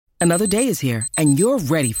Another day is here, and you're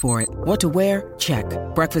ready for it. What to wear? Check.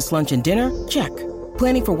 Breakfast, lunch, and dinner? Check.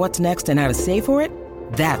 Planning for what's next and how to save for it?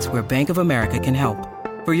 That's where Bank of America can help.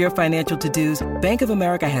 For your financial to-dos, Bank of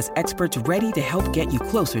America has experts ready to help get you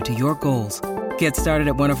closer to your goals. Get started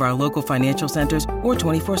at one of our local financial centers or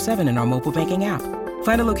 24/7 in our mobile banking app.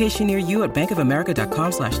 Find a location near you at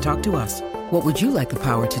bankofamerica.com/talktous. What would you like the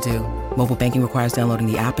power to do? Mobile banking requires downloading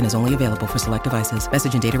the app and is only available for select devices.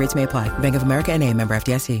 Message and data rates may apply. Bank of America N.A., member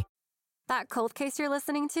FDIC. That cold case you're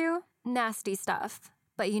listening to? Nasty stuff.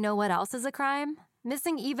 But you know what else is a crime?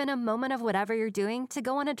 Missing even a moment of whatever you're doing to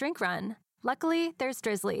go on a drink run. Luckily, there's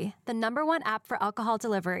Drizzly, the #1 app for alcohol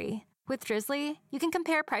delivery. With Drizzly, you can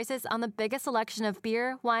compare prices on the biggest selection of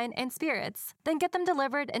beer, wine, and spirits, then get them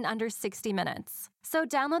delivered in under 60 minutes. So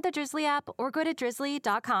download the Drizzly app or go to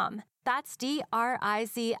drizzly.com. That's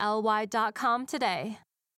DRIZLY.com today.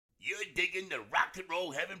 You're digging the Rock and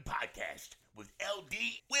Roll Heaven podcast with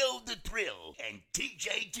LD, Will the Thrill, and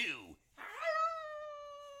TJ2.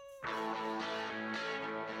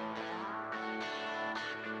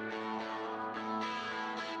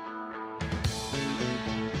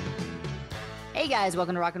 Hey guys,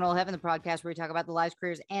 welcome to Rock and Roll Heaven, the podcast where we talk about the lives,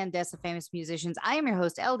 careers, and deaths of famous musicians. I am your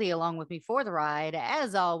host, LD. Along with me for the ride,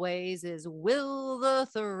 as always, is Will the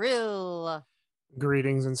Thrill.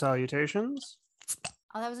 Greetings and salutations.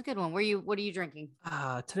 Oh, that was a good one. What are you drinking?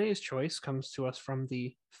 Today's choice comes to us from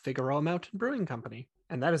the Figueroa Mountain Brewing Company,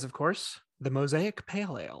 and that is, of course, the Mosaic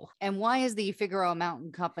Pale Ale. And why is the Figueroa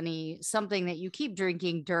Mountain Company something that you keep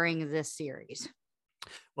drinking during this series?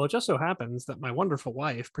 Well, it just so happens that my wonderful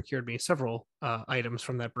wife procured me several items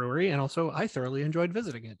from that brewery, and also I thoroughly enjoyed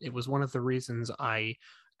visiting it. It was one of the reasons I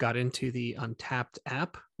got into the Untapped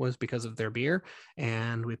app was because of their beer,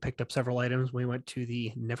 and we picked up several items. We went to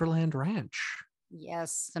the Neverland Ranch.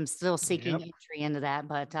 Yes, I'm still seeking entry into that,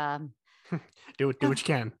 but do what you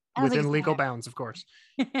can within legal bounds, of course.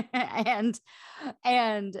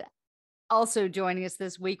 and also joining us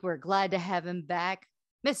this week, we're glad to have him back,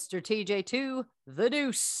 Mr. TJ2, the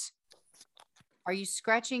Deuce. Are you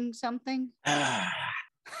scratching something?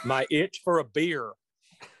 My itch for a beer.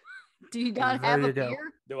 Do you not have a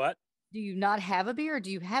beer? Do what? Do you not have a beer, or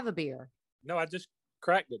do you have a beer? No, I just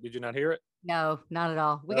cracked it. Did you not hear it? No, not at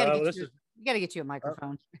all. We got to get you a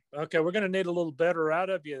microphone. Okay, we're going to need a little better out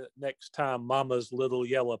of you next time. Mama's Little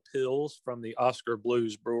Yellow Pills from the Oscar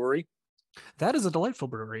Blues Brewery. That is a delightful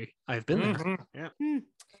brewery. I've been there. Yeah.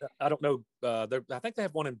 I don't know. I think they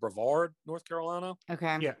have one in Brevard, North Carolina.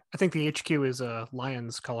 Okay. Yeah, I think the HQ is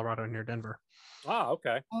Lyons, Colorado, near Denver. Ah,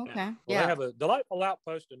 okay. Okay. Well, they have a delightful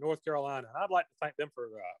outpost in North Carolina, and I'd like to thank them for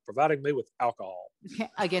providing me with alcohol.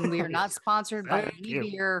 Again, we are not sponsored by any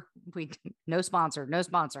beer. No sponsor. We're not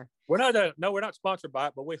sponsored by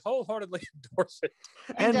it, but we wholeheartedly endorse it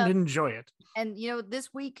and enjoy it. And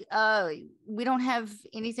this week, we don't have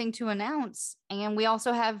anything to announce, and we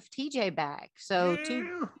also have TJ back. So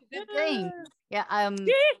two good things. Yeah. I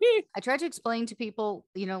tried to explain to people,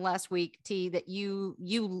 last week, T, that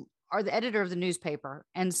you are the editor of the newspaper.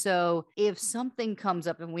 And so if something comes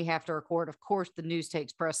up and we have to record, of course, the news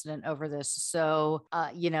takes precedent over this. So,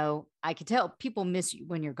 I can tell people miss you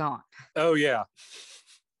when you're gone. Oh, yeah.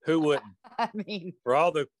 Who wouldn't? I mean, for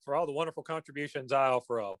all the wonderful contributions I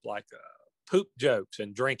offer up, like poop jokes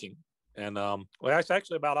and drinking. And, that's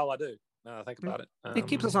actually about all I do. Now I think about it. It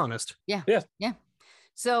keeps us honest. Yeah.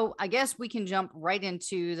 So I guess we can jump right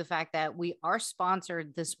into the fact that we are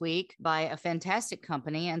sponsored this week by a fantastic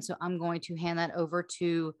company. And so I'm going to hand that over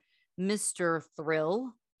to Mr.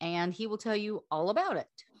 Thrill, and he will tell you all about it.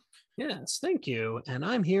 Yes, thank you. And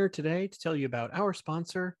I'm here today to tell you about our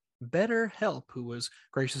sponsor, BetterHelp, who was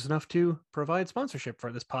gracious enough to provide sponsorship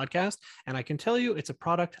for this podcast. And I can tell you it's a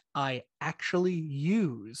product I actually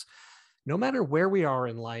use. No matter where we are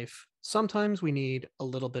in life, sometimes we need a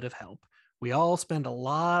little bit of help. We all spend a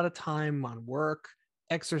lot of time on work,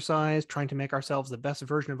 exercise, trying to make ourselves the best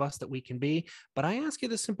version of us that we can be. But I ask you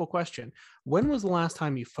this simple question. When was the last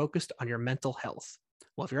time you focused on your mental health?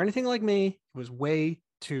 Well, if you're anything like me, it was way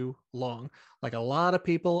too long. Like a lot of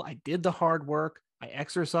people, I did the hard work. I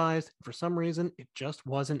exercised. For some reason, it just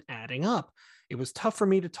wasn't adding up. It was tough for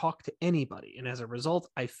me to talk to anybody. And as a result,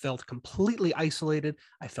 I felt completely isolated.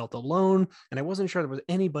 I felt alone, and I wasn't sure there was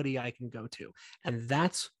anybody I can go to. And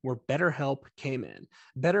that's where BetterHelp came in.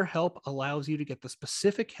 BetterHelp allows you to get the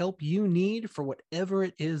specific help you need for whatever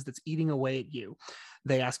it is that's eating away at you.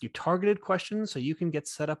 They ask you targeted questions so you can get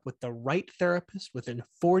set up with the right therapist within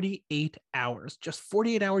 48 hours. Just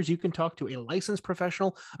 48 hours, you can talk to a licensed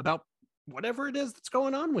professional about whatever it is that's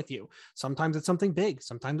going on with you. Sometimes it's something big,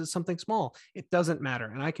 sometimes it's something small. It doesn't matter.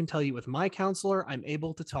 And I can tell you with my counselor, I'm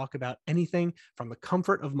able to talk about anything from the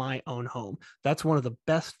comfort of my own home. That's one of the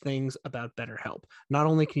best things about BetterHelp. Not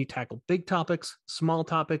only can you tackle big topics, small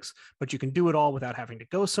topics, but you can do it all without having to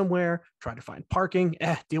go somewhere, try to find parking,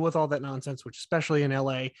 deal with all that nonsense, which especially in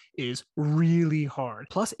LA is really hard.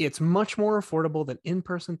 Plus, it's much more affordable than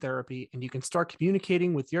in-person therapy, and you can start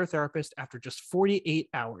communicating with your therapist after just 48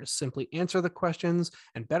 hours. Simply answer the questions,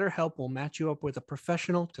 and BetterHelp will match you up with a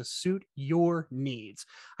professional to suit your needs.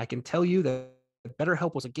 I can tell you that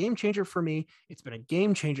BetterHelp was a game changer for me. It's been a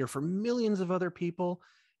game changer for millions of other people,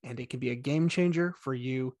 and it can be a game changer for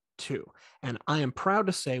you too. And I am proud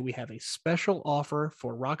to say we have a special offer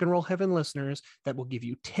for Rock and Roll Heaven listeners that will give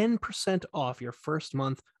you 10% off your first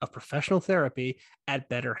month of professional therapy at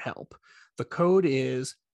BetterHelp. The code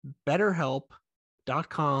is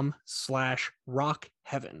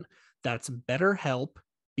betterhelp.com/rockheaven. That's BetterHelp,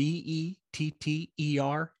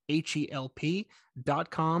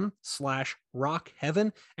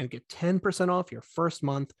 BetterHelp.com/rockheaven, and get 10% off your first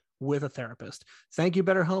month with a therapist. Thank you,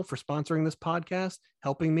 BetterHelp, for sponsoring this podcast,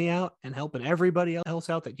 helping me out, and helping everybody else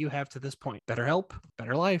out that you have to this point. BetterHelp,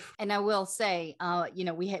 better life. And I will say,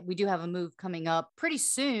 we do have a move coming up pretty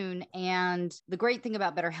soon. And the great thing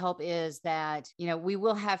about BetterHelp is that, we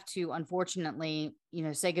will have to, unfortunately,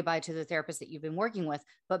 say goodbye to the therapist that you've been working with,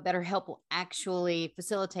 but BetterHelp will actually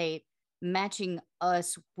facilitate matching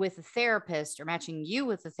us with a therapist or matching you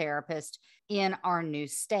with a therapist in our new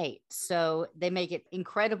state. So they make it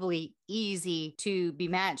incredibly easy to be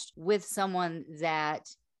matched with someone that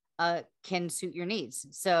can suit your needs.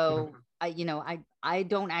 So I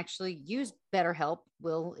don't actually use BetterHelp.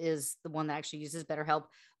 Will is the one that actually uses BetterHelp,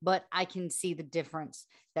 but I can see the difference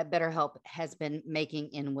that BetterHelp has been making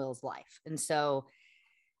in Will's life. And so,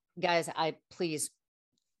 guys, please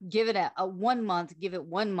give it a 1 month. Give it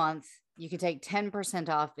 1 month. You can take 10%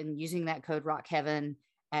 off in using that code ROCKHEAVEN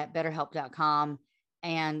at betterhelp.com.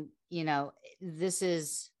 And, this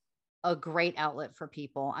is a great outlet for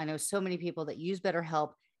people. I know so many people that use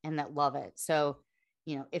BetterHelp and that love it. So,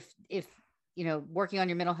 if working on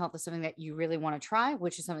your mental health is something that you really want to try,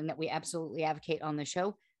 which is something that we absolutely advocate on the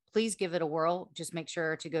show, please give it a whirl. Just make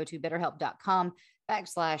sure to go to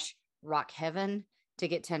betterhelp.com/rockheaven to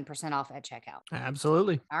get 10% off at checkout.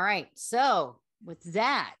 Absolutely. All right. So with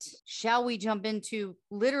that, shall we jump into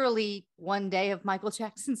literally one day of Michael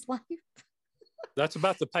Jackson's life? That's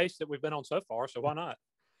about the pace that we've been on so far. So why not?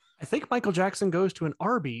 I think Michael Jackson goes to an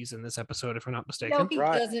Arby's in this episode, if I'm not mistaken. No, he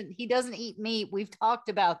doesn't. He doesn't eat meat. We've talked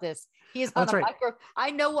about this. He is on That's a right. micro. I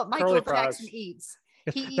know what Michael Curly Jackson fries. eats.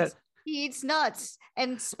 He eats nuts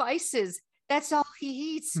and spices. That's all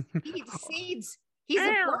he eats. He eats seeds. He's a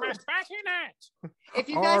bird. If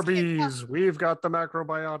you guys can't tell, Arby's, we've got the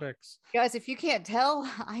macrobiotics. guys, if you can't tell,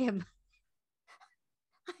 I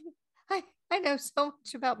know so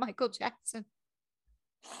much about Michael Jackson.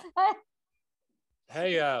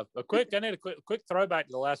 Hey, I need a quick throwback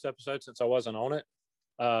to the last episode since I wasn't on it.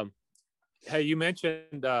 Hey, you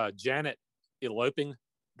mentioned Janet eloping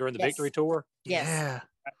during the Yes. Victory Tour. Yes. Yeah.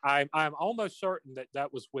 I'm almost certain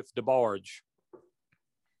that was with DeBarge.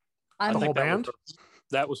 I'm The whole band?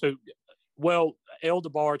 That was who. Well, El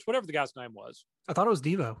DeBarge, whatever the guy's name was. I thought it was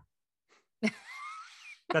Devo.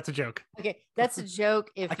 That's a joke. okay. That's a joke.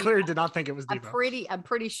 If I clearly did not think it was I'm Devo.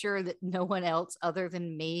 pretty sure that no one else other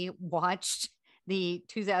than me watched the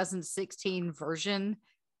 2016 version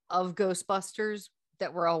of Ghostbusters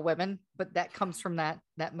that were all women, but that comes from that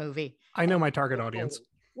movie. I know my target audience.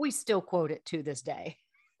 We still quote it to this day.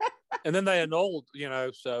 And then they annulled,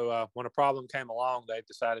 so when a problem came along, they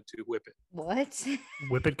decided to whip it. What?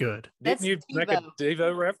 Whip it good. That's Didn't you make a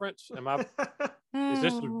Devo reference? Is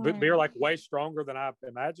this beer like way stronger than I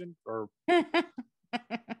imagined? Or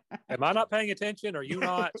am I not paying attention? Or you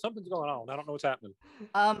not? Something's going on. I don't know what's happening.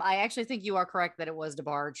 I actually think you are correct that it was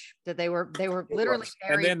DeBarge, that they were literally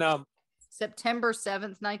married And then September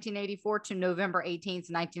 7th, 1984 to November 18th,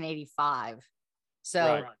 1985.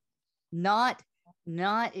 So right. not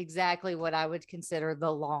exactly what I would consider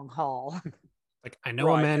the long haul. Like, I know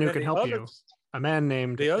Right, a man and who then can the help other- you. A man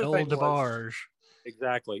named the other El thing was- DeBarge.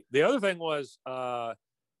 Exactly. The other thing was, I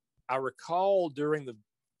recall during the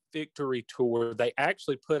Victory Tour, they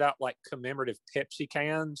actually put out like commemorative Pepsi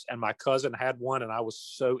cans, and my cousin had one, and I was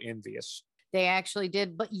so envious They actually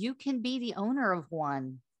did, but you can be the owner of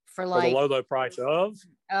one for for like the low price of.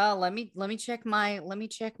 let me check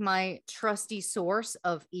my trusty source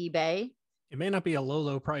of eBay. It may not be a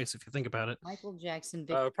low price if you think about it. Michael Jackson.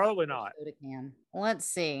 Probably not. Soda can. Let's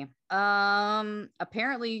see.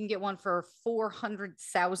 Apparently you can get one for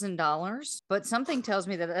 $400,000, but something tells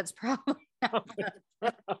me that that's probably not.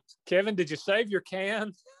 Kevin, did you save your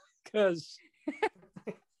can? Because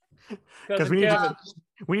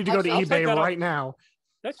we need to go to eBay right now.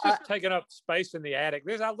 That's just taking up space in the attic.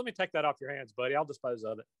 Let me take that off your hands, buddy. I'll dispose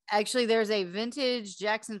of it. Actually, there's a vintage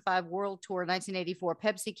Jackson 5 World Tour 1984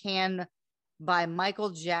 Pepsi can by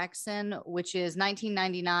Michael Jackson, which is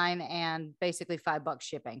 $19.99 and basically $5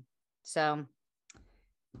 shipping. So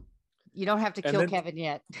you don't have to kill Kevin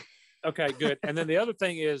yet. Okay, good. And then the other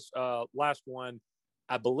thing is, last one,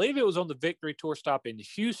 I believe it was on the Victory Tour stop in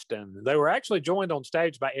Houston. They were actually joined on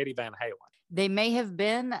stage by Eddie Van Halen. They may have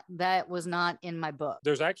been. That was not in my book.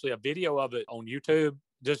 There's actually a video of it on YouTube.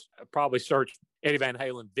 Just probably search Eddie Van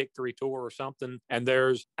Halen Victory Tour or something. And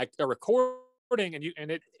there's a recording,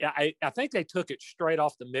 I think they took it straight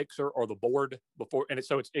off the mixer or the board before, and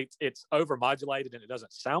so it's overmodulated and it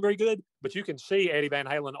doesn't sound very good. But you can see Eddie Van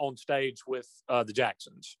Halen on stage with the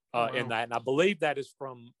Jacksons in that, and I believe that is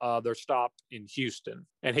from their stop in Houston.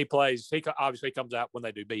 And he obviously comes out when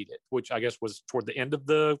they do Beat It, which I guess was toward the end of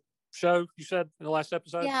the show, you said in the last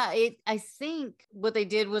episode. Yeah, I think what they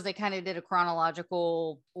did was they kind of did a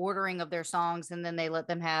chronological ordering of their songs, and then they let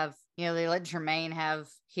them have, they let Jermaine have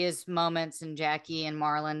his moments and Jackie and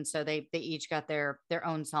Marlon, so they each got their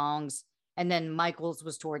own songs, and then Michael's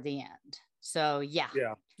was toward the end. So yeah.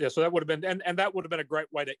 So that would have been, and that would have been a great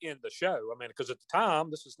way to end the show. I mean, because at the time,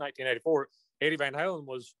 this is 1984, Eddie Van Halen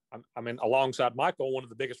was, alongside Michael, one of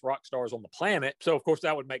the biggest rock stars on the planet. So of course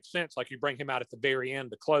that would make sense. Like you bring him out at the very end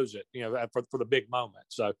to close it, for the big moment.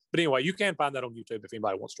 So, but anyway, you can find that on YouTube if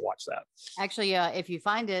anybody wants to watch that. Actually, if you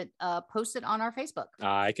find it, post it on our Facebook.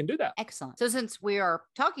 I can do that. Excellent. So since we are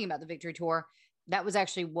talking about the Victory Tour, that was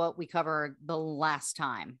actually what we covered the last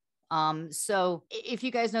time. So if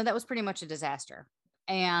you guys know, that was pretty much a disaster,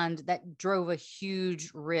 and that drove a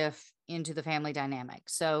huge rift into the family dynamic.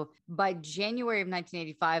 So by January of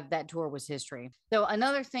 1985, that tour was history. So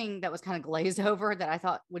another thing that was kind of glazed over that I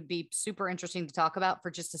thought would be super interesting to talk about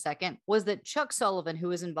for just a second was that Chuck Sullivan, who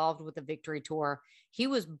was involved with the Victory Tour, he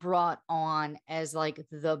was brought on as like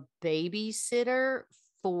the babysitter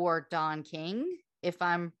for Don King, if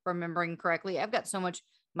I'm remembering correctly. I've got so much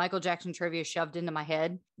Michael Jackson trivia shoved into my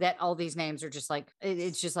head that all these names are just like,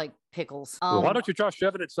 it's just like pickles. Well, why don't you try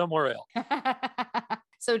shoving it somewhere else?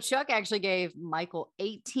 So Chuck actually gave Michael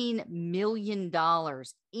 $18 million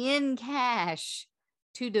in cash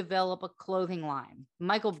to develop a clothing line.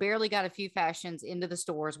 Michael barely got a few fashions into the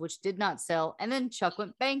stores, which did not sell. And then Chuck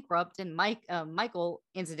went bankrupt, and Michael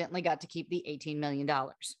incidentally got to keep the $18 million.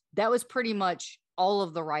 That was pretty much all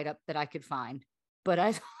of the write-up that I could find.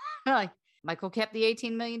 But Michael kept the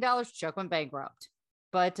 $18 million. Chuck went bankrupt.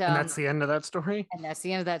 But and that's the end of that story. And that's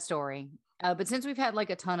the end of that story. But since we've had like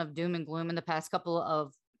a ton of doom and gloom in the past couple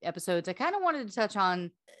of episodes, I kind of wanted to touch on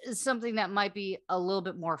something that might be a little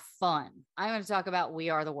bit more fun. I'm going to talk about We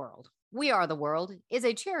Are the World. We Are the World is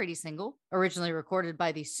a charity single originally recorded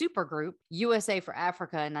by the supergroup USA for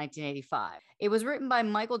Africa in 1985. It was written by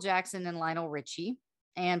Michael Jackson and Lionel Richie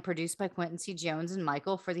and produced by Quinton C. Jones and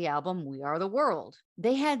Michael for the album We Are the World.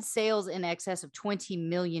 They had sales in excess of 20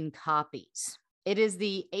 million copies. It is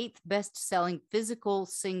the 8th best-selling physical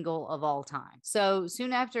single of all time. So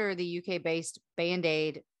soon after the UK-based Band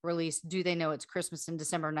Aid released Do They Know It's Christmas in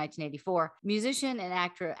December 1984, musician and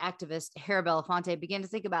activist Harry Belafonte began to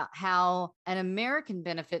think about how an American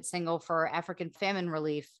benefit single for African famine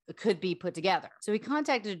relief could be put together. So he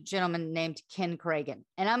contacted a gentleman named Ken Cragen.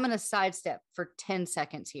 And I'm going to sidestep for 10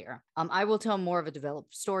 seconds here. I will tell more of a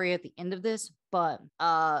developed story at the end of this, but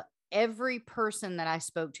every person that I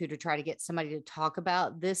spoke to try to get somebody to talk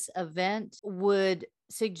about this event would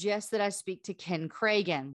suggest that I speak to Ken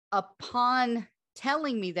Cragen. Upon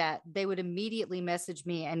telling me that, they would immediately message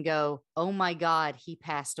me and go, "Oh my God, he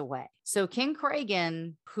passed away." So Ken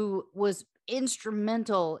Cragen, who was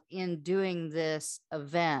instrumental in doing this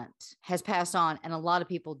event, has passed on, and a lot of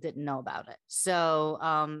people didn't know about it. So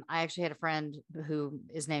I actually had a friend who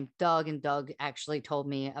is named Doug, and Doug actually told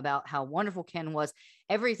me about how wonderful Ken was.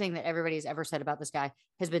 Everything that everybody's ever said about this guy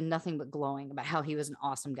has been nothing but glowing about how he was an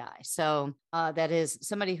awesome guy. So that is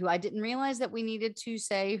somebody who I didn't realize that we needed to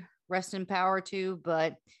say rest in power to,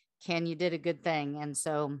 but Ken, you did a good thing. And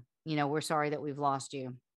so, we're sorry that we've lost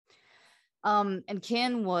you. And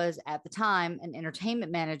Ken was at the time an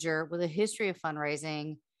entertainment manager with a history of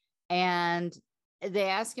fundraising. And they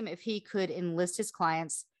asked him if he could enlist his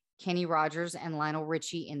clients, Kenny Rogers and Lionel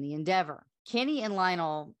Richie, in the endeavor. Kenny and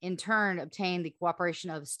Lionel in turn obtained the cooperation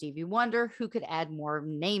of Stevie Wonder, who could add more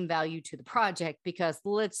name value to the project because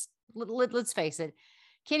let's face it,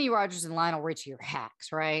 Kenny Rogers and Lionel Richie are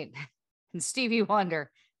hacks, right? And Stevie Wonder,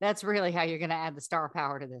 that's really how you're going to add the star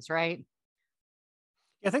power to this, right?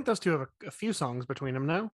 Yeah, I think those two have a few songs between them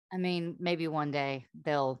now. I mean, maybe one day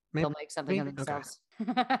they'll make something of maybe? themselves.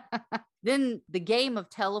 Okay. Then the game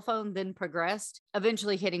of telephone then progressed,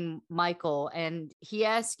 eventually hitting Michael, and he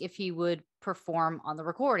asked if he would perform on the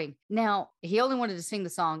recording. Now, he only wanted to sing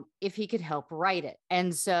the song if he could help write it.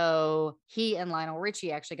 And so he and Lionel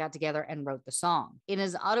Richie actually got together and wrote the song. In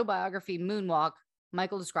his autobiography, Moonwalk,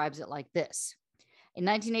 Michael describes it like this. In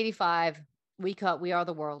 1985, we cut We Are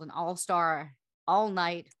the World, an all-star,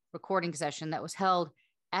 all-night recording session that was held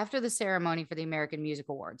after the ceremony for the American Music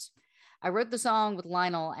Awards. I wrote the song with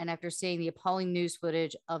Lionel, and after seeing the appalling news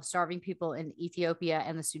footage of starving people in Ethiopia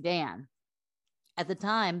and the Sudan, at the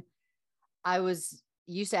time, I was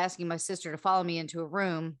used to asking my sister to follow me into a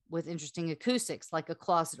room with interesting acoustics, like a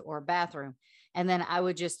closet or a bathroom, and then I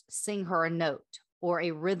would just sing her a note or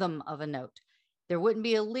a rhythm of a note. There wouldn't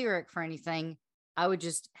be a lyric for anything. I would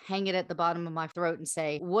just hang it at the bottom of my throat and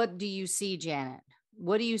say, "What do you see, Janet?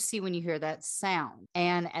 What do you see when you hear that sound?"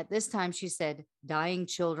 And at this time, she said, "Dying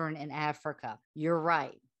children in Africa." You're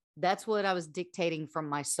right. That's what I was dictating from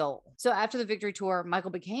my soul. So after the Victory Tour,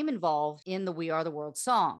 Michael became involved in the We Are the World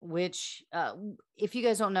song, which, if you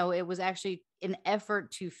guys don't know, it was actually an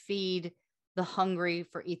effort to feed the hungry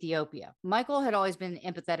for Ethiopia. Michael had always been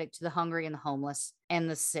empathetic to the hungry and the homeless and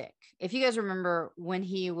the sick. If you guys remember when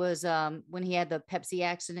he had the Pepsi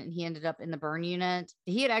accident and he ended up in the burn unit,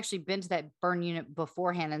 he had actually been to that burn unit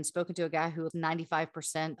beforehand and spoken to a guy who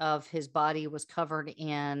 95% of his body was covered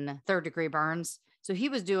in third-degree burns. So he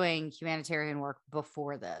was doing humanitarian work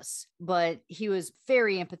before this, but he was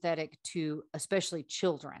very empathetic to especially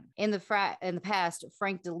children. In the past,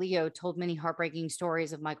 Frank DeLeo told many heartbreaking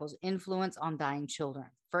stories of Michael's influence on dying children.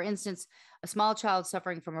 For instance, a small child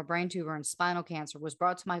suffering from a brain tumor and spinal cancer was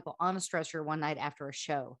brought to Michael on a stretcher one night after a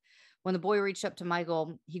show. When the boy reached up to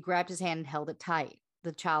Michael, he grabbed his hand and held it tight.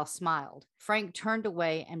 The child smiled. Frank turned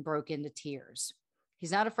away and broke into tears.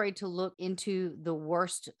 He's not afraid to look into the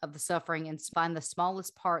worst of the suffering and find the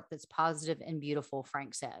smallest part that's positive and beautiful,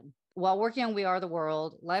 Frank said. While working on We Are the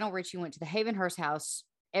World, Lionel Richie went to the Havenhurst house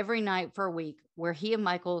every night for a week, where he and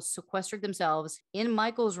Michael sequestered themselves in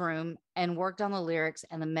Michael's room and worked on the lyrics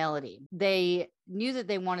and the melody. They knew that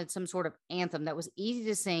they wanted some sort of anthem that was easy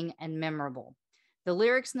to sing and memorable. The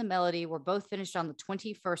lyrics and the melody were both finished on the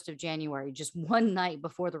 21st of January, just one night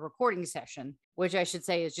before the recording session, which I should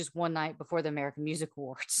say is just one night before the American Music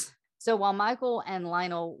Awards. So while Michael and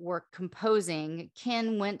Lionel were composing,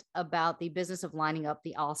 Ken went about the business of lining up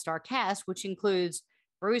the all-star cast, which includes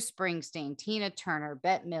Bruce Springsteen, Tina Turner,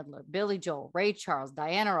 Bette Midler, Billy Joel, Ray Charles,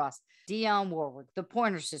 Diana Ross, Dionne Warwick, the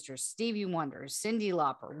Pointer Sisters, Stevie Wonder, Cyndi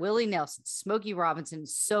Lauper, Willie Nelson, Smokey Robinson,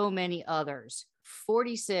 so many others.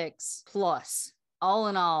 46 plus. All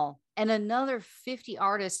in all, and another 50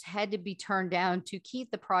 artists had to be turned down to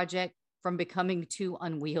keep the project from becoming too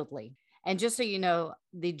unwieldy. And just so you know,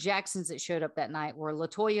 the Jacksons that showed up that night were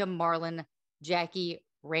LaToya, Marlon, Jackie,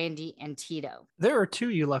 Randy, and Tito. There are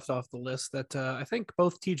two you left off the list that I think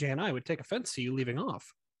both TJ and I would take offense to you leaving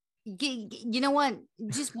off. You know what?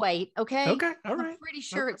 Just wait, okay? Okay, all right. I'm pretty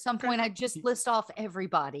sure at some point I just list off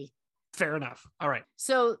everybody. Fair enough. All right.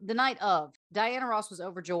 So the night of, Diana Ross was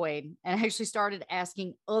overjoyed and actually started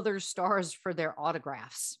asking other stars for their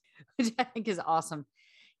autographs, which I think is awesome.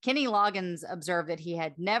 Kenny Loggins observed that he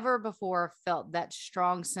had never before felt that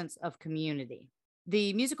strong sense of community.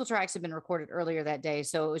 The musical tracks had been recorded earlier that day,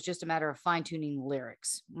 so it was just a matter of fine-tuning the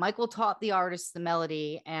lyrics. Michael taught the artists the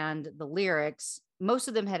melody and the lyrics. Most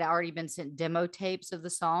of them had already been sent demo tapes of the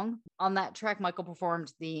song. On that track, Michael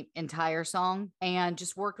performed the entire song and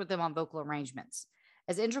just worked with them on vocal arrangements.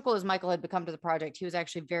 As integral as Michael had become to the project, he was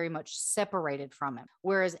actually very much separated from it,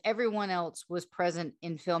 whereas everyone else was present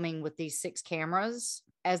in filming with these 6 cameras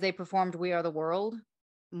as they performed We Are the World.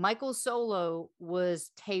 Michael's solo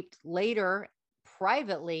was taped later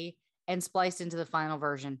privately and spliced into the final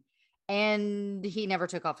version. And he never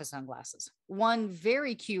took off his sunglasses. One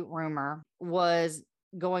very cute rumor was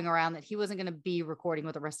going around that he wasn't going to be recording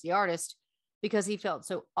with the rest of the artists because he felt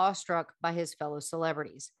so awestruck by his fellow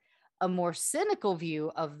celebrities. A more cynical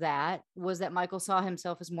view of that was that Michael saw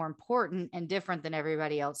himself as more important and different than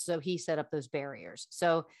everybody else. So he set up those barriers.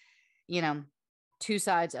 So, you know, two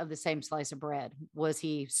sides of the same slice of bread. Was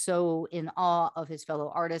he so in awe of his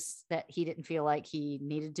fellow artists that he didn't feel like he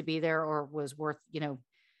needed to be there or was worth,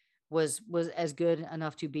 was as good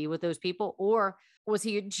enough to be with those people? Or Was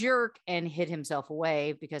he a jerk and hid himself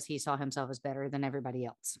away because he saw himself as better than everybody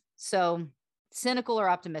else? So cynical or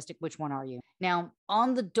optimistic, which one are you? Now,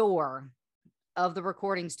 on the door of the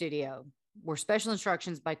recording studio were special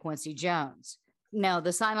instructions by Quincy Jones. Now,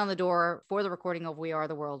 the sign on the door for the recording of We Are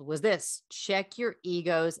the World was this: check your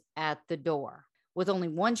egos at the door. With only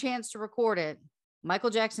one chance to record it, Michael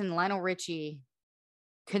Jackson and Lionel Richie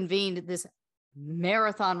convened this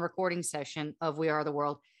marathon recording session of We Are the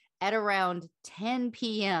World at around 10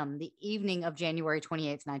 p.m. the evening of January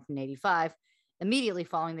 28th, 1985, immediately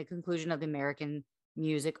following the conclusion of the American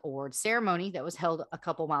Music Awards ceremony that was held a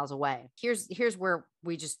couple miles away. Here's where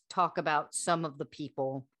we just talk about some of the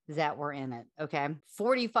people that were in it. Okay.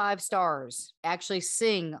 45 stars actually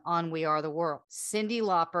sing on We Are the World. Cyndi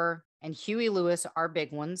Lauper and Huey Lewis are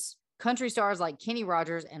big ones. Country stars like Kenny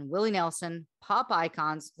Rogers and Willie Nelson, pop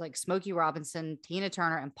icons like Smokey Robinson, Tina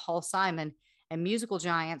Turner, and Paul Simon, and musical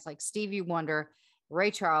giants like Stevie Wonder, Ray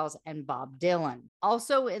Charles, and Bob Dylan.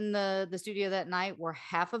 Also in the studio that night were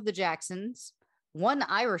half of the Jacksons, one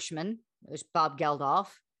Irishman, which Bob Geldof,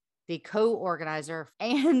 the co-organizer,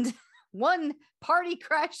 and one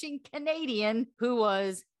party-crashing Canadian who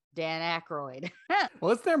was Dan Aykroyd.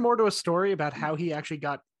 Well, is there more to a story about how he actually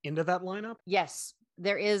got into that lineup? Yes,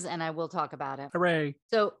 there is, and I will talk about it. Hooray.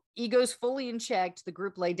 So, egos fully in check, the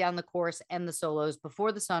group laid down the chorus and the solos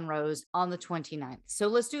before the sun rose on the 29th. So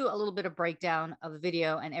let's do a little bit of breakdown of the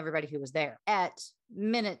video and everybody who was there. At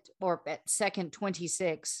second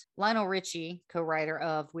 26, Lionel Richie, co-writer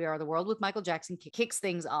of We Are the World with Michael Jackson, kicks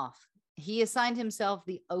things off. He assigned himself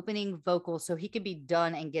the opening vocal so he could be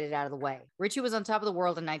done and get it out of the way. Richie was on top of the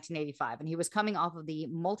world in 1985, and he was coming off of the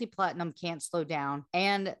multi-platinum Can't Slow Down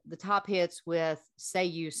and the top hits with Say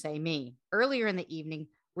You, Say Me. Earlier in the evening,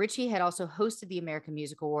 Richie had also hosted the American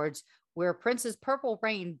Music Awards, where Prince's Purple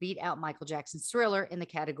Rain beat out Michael Jackson's Thriller in the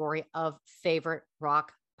category of favorite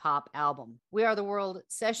rock pop album. We Are the World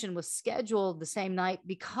session was scheduled the same night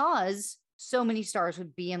because so many stars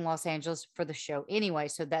would be in Los Angeles for the show anyway.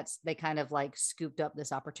 So they kind of like scooped up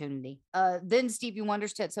this opportunity. Then Stevie Wonder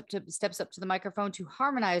steps up to the microphone to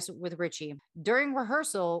harmonize with Richie. During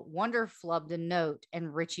rehearsal, Wonder flubbed a note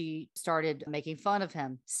and Richie started making fun of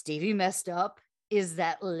him. Stevie messed up. Is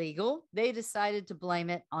that legal? They decided to blame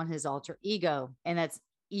it on his alter ego. And that's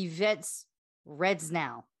Yvette's Reds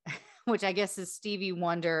Now, which I guess is Stevie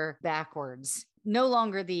Wonder backwards. No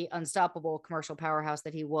longer the unstoppable commercial powerhouse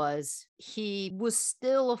that he was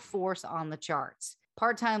still a force on the charts.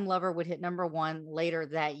 Part-Time Lover would hit number 1 later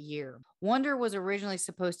that year. Wonder was originally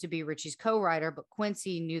supposed to be Richie's co-writer, but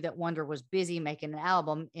Quincy knew that Wonder was busy making an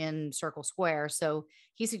album in Circle Square, so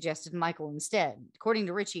he suggested Michael instead. According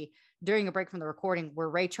to Richie, during a break from the recording where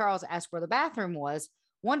Ray Charles asked where the bathroom was,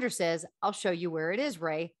 Wonder says, "I'll show you where it is,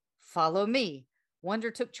 Ray. Follow me."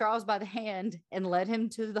 Wonder took Charles by the hand and led him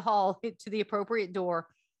to the hall, to the appropriate door,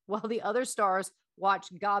 while the other stars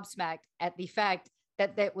watched gobsmacked at the fact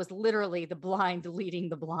that that was literally the blind leading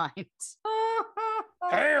the blind.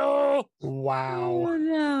 Hey-o! Wow. Oh,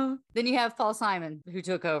 no. Then you have Paul Simon, who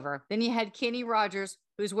took over. Then you had Kenny Rogers,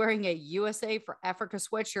 who's wearing a USA for Africa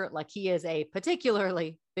sweatshirt like he is a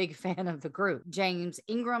particularly big fan of the group. James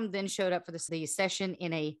Ingram then showed up for the session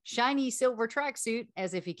in a shiny silver tracksuit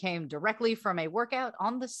as if he came directly from a workout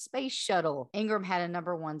on the space shuttle. Ingram had a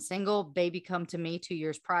number 1 single, Baby Come to Me, 2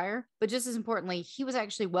 years prior. But just as importantly, he was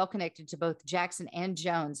actually well connected to both Jackson and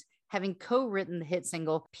Jones, having co-written the hit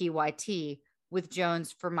single PYT with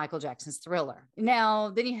Jones for Michael Jackson's Thriller. Now,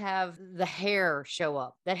 then you have the hair show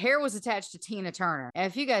up. That hair was attached to Tina Turner. And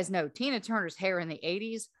if you guys know, Tina Turner's hair in the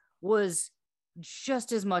 80s was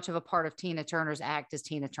just as much of a part of Tina Turner's act as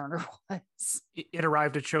Tina Turner was. It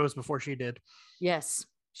arrived at shows before she did. Yes,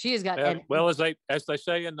 she has got. Well, as they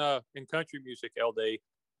say in country music, LD,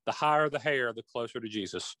 the higher the hair, the closer to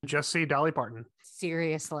Jesus. Just see Dolly Parton.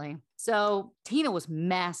 Seriously. So Tina was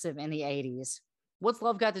massive in the 80s. What's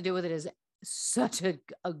Love Got to Do with It is such a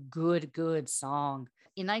good song.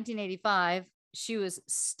 In 1985, she was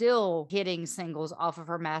still hitting singles off of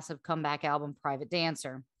her massive comeback album, Private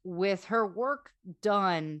Dancer. With her work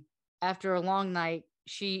done after a long night,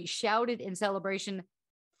 she shouted in celebration,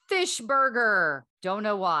 "Fish burger." Don't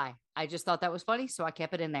know why. I just thought that was funny, so I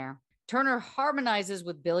kept it in there. Turner harmonizes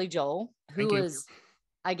with Billy Joel, who is,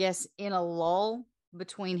 I guess, in a lull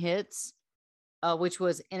between hits, which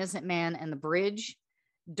was Innocent Man and The Bridge.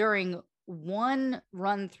 During one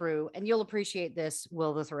run through, and you'll appreciate this,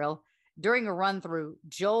 Will the Thrill. During a run through,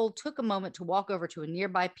 Joel took a moment to walk over to a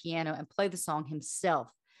nearby piano and play the song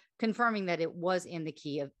himself, confirming that it was in the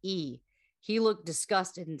key of E. He looked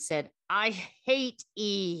disgusted and said, "I hate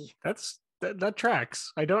E." That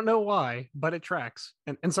tracks. I don't know why, but it tracks.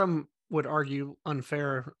 And some would argue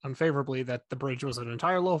unfavorably that the bridge was an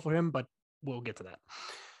entire low for him, but we'll get to that.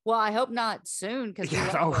 Well, I hope not soon because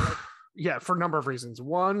yeah, for a number of reasons.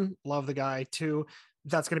 One, love the guy. Two,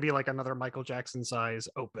 that's going to be like another Michael Jackson size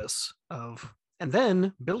opus of. And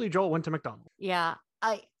then Billy Joel went to McDonald's. Yeah,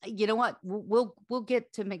 you know what? We'll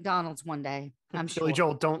get to McDonald's one day. I'm sure. Billy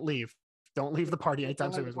Joel, don't leave the party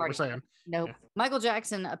anytime soon. Is what we're saying. Nope. Yeah. Michael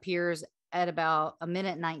Jackson appears at about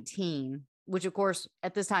 1:19, which of course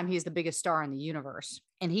at this time he's the biggest star in the universe,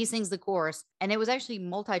 and he sings the chorus, and it was actually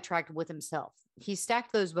multi-tracked with himself. He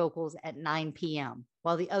stacked those vocals at 9 p.m.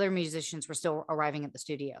 while the other musicians were still arriving at the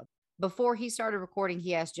studio. Before he started recording,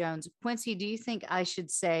 he asked Jones, "Quincy, do you think I should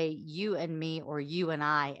say you and me or you and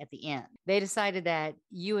I at the end?" They decided that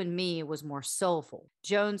you and me was more soulful.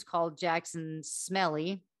 Jones called Jackson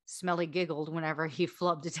smelly. Smelly giggled whenever he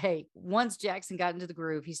flubbed a take. Once Jackson got into the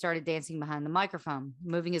groove, he started dancing behind the microphone,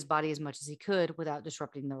 moving his body as much as he could without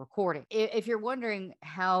disrupting the recording. If you're wondering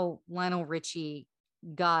how Lionel Richie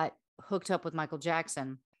got hooked up with Michael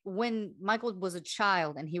Jackson, when Michael was a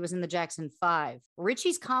child and he was in the Jackson 5,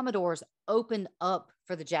 Richie's Commodores opened up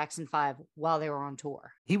for the Jackson 5 while they were on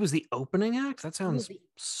tour. He was the opening act? That sounds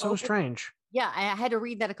so strange. Yeah, I had to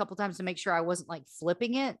read that a couple times to make sure I wasn't like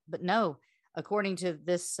flipping it, but no. According to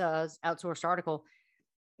this outsourced article,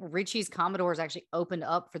 Richie's Commodores actually opened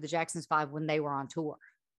up for the Jacksons 5 when they were on tour.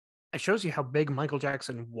 It shows you how big Michael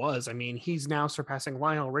Jackson was. I mean, he's now surpassing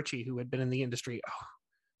Lionel Richie, who had been in the industry,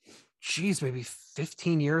 maybe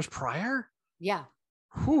 15 years prior? Yeah.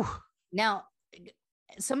 Whew. Now,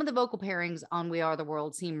 some of the vocal pairings on We Are the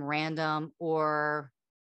World seem random or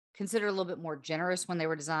considered a little bit more generous when they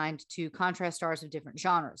were designed to contrast stars of different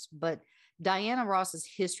genres. But Diana Ross's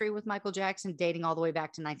history with Michael Jackson, dating all the way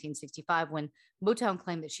back to 1965, when Motown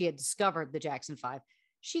claimed that she had discovered the Jackson 5.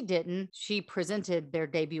 She didn't. She presented their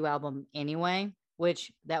debut album anyway,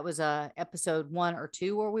 which that was episode 1 or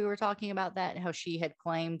 2 where we were talking about that, how she had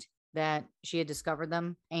claimed that she had discovered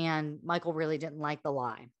them. And Michael really didn't like the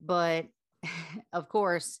lie. But of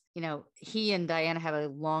course, he and Diana have a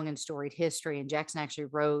long and storied history, and Jackson actually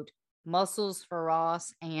wrote Muscles for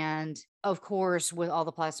Ross. And of course, with all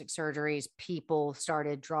the plastic surgeries, people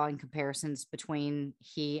started drawing comparisons between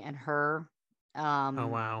he and her. Oh,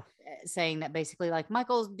 wow. Saying that basically like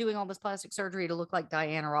Michael's doing all this plastic surgery to look like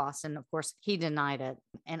Diana Ross. And of course he denied it.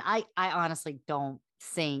 And I honestly don't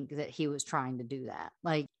think that he was trying to do that.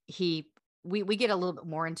 Like we get a little bit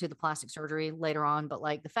more into the plastic surgery later on, but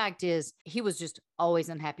like the fact is he was just always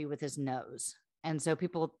unhappy with his nose. And so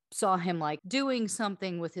people saw him like doing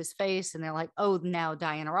something with his face, and they're like, oh, now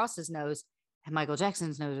Diana Ross's nose and Michael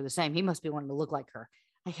Jackson's nose are the same. He must be wanting to look like her.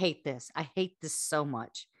 I hate this. I hate this so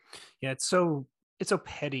much. Yeah, it's so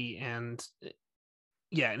petty, and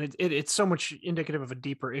and it's so much indicative of a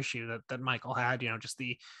deeper issue that Michael had.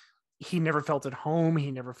 He never felt at home. He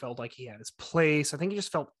never felt like he had his place. I think he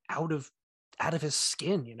just felt out of his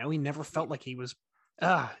skin. He never felt like he was.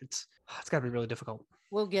 It's got to be really difficult.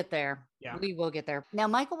 We'll get there. Yeah. We will get there. Now,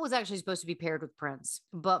 Michael was actually supposed to be paired with Prince,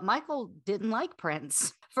 but Michael didn't like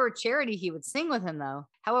Prince. For a charity, he would sing with him, though.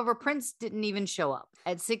 However, Prince didn't even show up.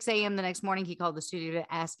 At 6 a.m. the next morning, he called the studio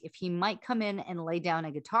to ask if he might come in and lay down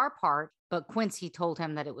a guitar part, but Quincy told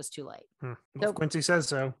him that it was too late. Well, if Quincy says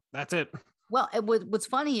so, that's it. Well, what's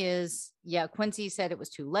funny is, Quincy said it was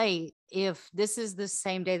too late. If this is the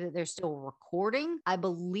same day that they're still recording, I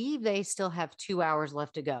believe they still have 2 hours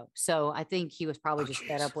left to go. So I think he was probably just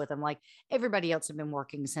fed up with him. Like everybody else had been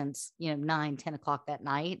working since, 9, 10 o'clock that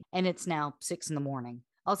night. And it's now 6 a.m.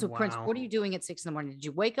 Also, wow. Prince, what are you doing at 6 a.m? Did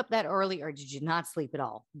you wake up that early or did you not sleep at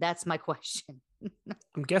all? That's my question.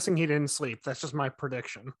 I'm guessing he didn't sleep. That's just my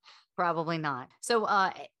prediction. Probably not. So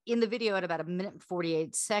in the video at about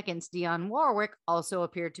 1:48, Dionne Warwick also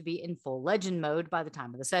appeared to be in full legend mode by the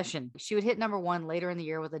time of the session. She would hit number 1 later in the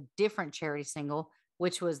year with a different charity single,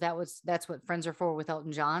 That's What Friends Are For with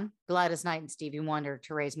Elton John, Gladys Knight and Stevie Wonder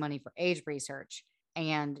to raise money for AIDS research.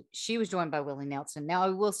 And she was joined by Willie Nelson. Now, I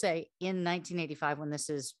will say in 1985, when this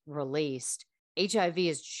is released, HIV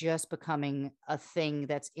is just becoming a thing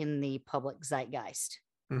that's in the public zeitgeist.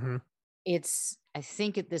 Mm-hmm. I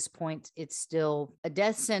think at this point, it's still a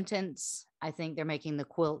death sentence. I think they're making the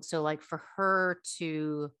quilt. So like for her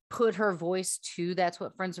to put her voice to That's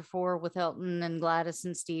What Friends Are For with Elton and Gladys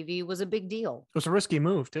and Stevie was a big deal. It was a risky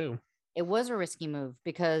move too. It was a risky move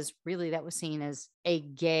because really that was seen as a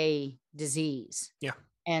gay disease. Yeah.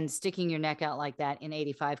 And sticking your neck out like that in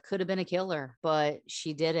 85 could have been a killer, but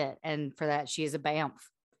she did it. And for that, she is a BAMF.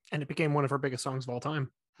 And it became one of her biggest songs of all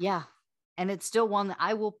time. Yeah. And it's still one that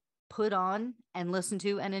I will put on and listen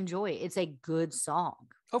to and enjoy. It's a good song.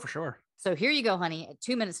 Oh, for sure. So here you go, honey. At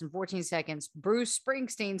 2 minutes and 14 seconds, Bruce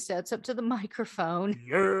Springsteen steps up to the microphone.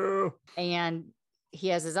 Yeah. And he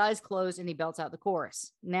has his eyes closed and he belts out the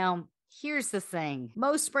chorus. Now, here's the thing.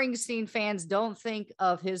 Most Springsteen fans don't think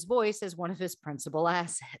of his voice as one of his principal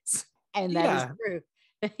assets. And that is true.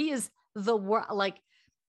 He is the like,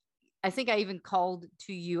 I think I even called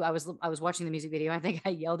to you. I was watching the music video. I think I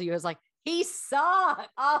yelled at you. I was like, he sucked.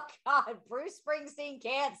 Oh God, Bruce Springsteen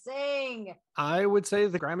can't sing. I would say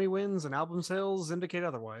the Grammy wins and album sales indicate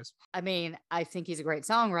otherwise. I mean, I think he's a great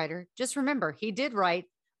songwriter. Just remember, he did write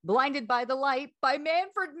Blinded by the Light by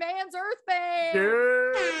Manfred Mann's Earth Band.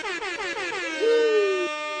 Yeah.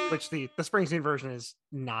 Which the Springsteen version is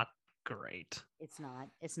not great. It's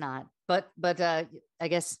not. But I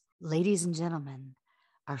guess, ladies and gentlemen,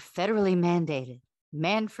 our federally mandated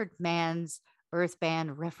Manfred Mann's Earth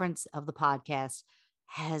Band reference of the podcast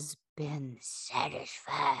has been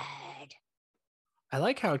satisfied. I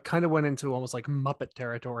like how it kind of went into almost like Muppet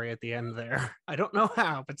territory at the end there. I don't know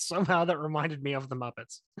how, but somehow that reminded me of the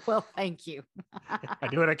Muppets. Well, thank you. I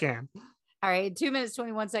do what I can. All right, 2 minutes,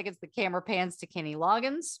 21 seconds. The camera pans to Kenny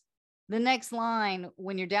Loggins. The next line,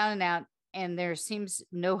 when you're down and out and there seems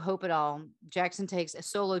no hope at all, Jackson takes a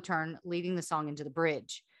solo turn, leading the song into the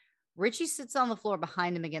bridge. Richie sits on the floor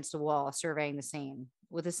behind him against a wall, surveying the scene.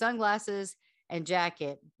 With his sunglasses and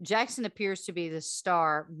jacket, Jackson appears to be the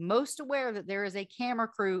star, most aware that there is a camera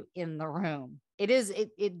crew in the room.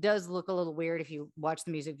 It does look a little weird if you watch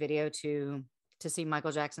the music video to see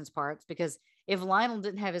Michael Jackson's parts, because if Lionel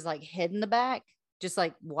didn't have his like head in the back, just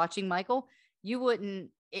like watching Michael, it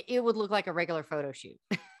would look like a regular photo shoot.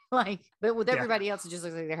 But with everybody else, it just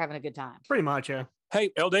looks like they're having a good time. Pretty much, yeah. Hey,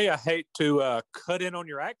 LD, I hate to cut in on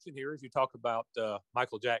your action here as you talk about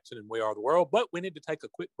Michael Jackson and We Are the World, but we need to take a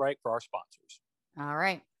quick break for our sponsors. All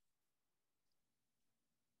right.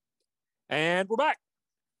 And we're back.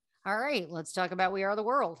 All right, let's talk about We Are the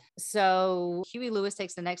World. So Huey Lewis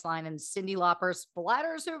takes the next line and Cyndi Lauper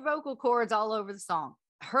splatters her vocal cords all over the song.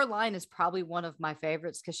 Her line is probably one of my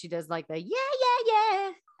favorites because she does like the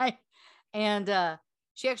yeah. And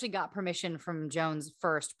she actually got permission from Jones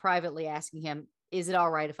first, privately asking him, is it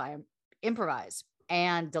all right if I improvise?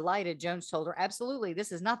 And delighted, Jones told her, absolutely,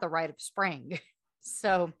 this is not the rite of spring.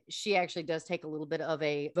 So she actually does take a little bit of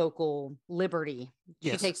a vocal liberty.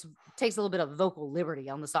 She takes a little bit of vocal liberty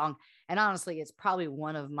on the song. And honestly, it's probably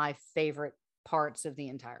one of my favorite parts of the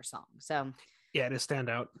entire song. So yeah, it is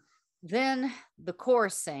standout. Then the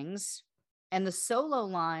chorus sings, and the solo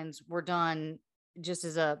lines were done, just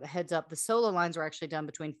as a heads up, the solo lines were actually done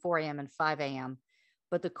between 4 a.m. and 5 a.m.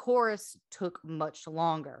 But the chorus took much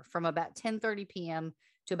longer, from about 10:30 p.m.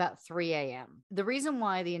 to about 3 a.m. The reason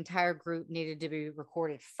why the entire group needed to be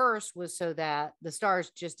recorded first was so that the stars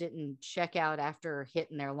just didn't check out after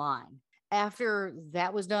hitting their line. After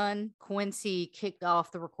that was done, Quincy kicked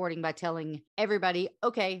off the recording by telling everybody,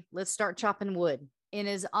 okay, let's start chopping wood. In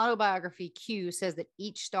his autobiography, Q says that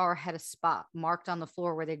each star had a spot marked on the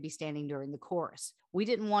floor where they'd be standing during the chorus. We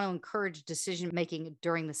didn't want to encourage decision-making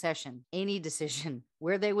during the session, any decision,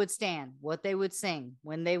 where they would stand, what they would sing,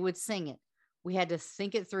 when they would sing it. We had to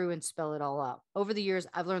think it through and spell it all out. Over the years,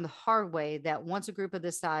 I've learned the hard way that once a group of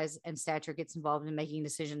this size and stature gets involved in making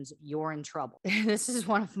decisions, you're in trouble. This is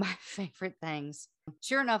one of my favorite things.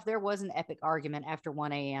 Sure enough, there was an epic argument after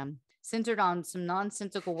 1 a.m. centered on some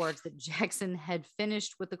nonsensical words that Jackson had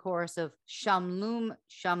finished with the chorus of Shamlum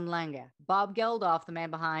Shamlanga. Bob Geldof, the man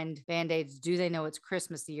behind Band-Aid's Do They Know It's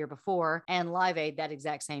Christmas the year before, and Live Aid that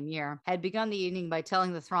exact same year, had begun the evening by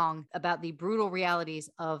telling the throng about the brutal realities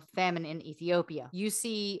of famine in Ethiopia. You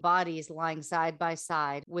see bodies lying side by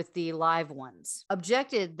side with the live ones.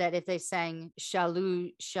 Objected that if they sang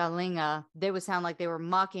Shalu Shalinga, they would sound like they were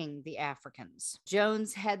mocking the Africans.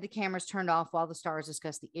 Jones had the cameras turned off while the stars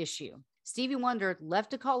discussed the issue. Stevie Wonder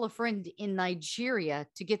left to call a friend in Nigeria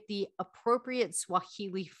to get the appropriate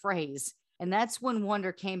Swahili phrase. And that's when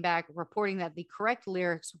Wonder came back reporting that the correct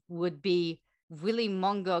lyrics would be Willy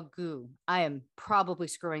Mongo Goo. I am probably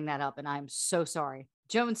screwing that up and I'm so sorry.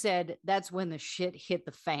 Jones said that's when the shit hit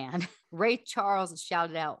the fan. Ray Charles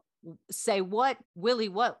shouted out, say what? Willy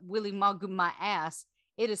Mongo my ass.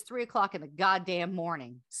 It is 3:00 in the goddamn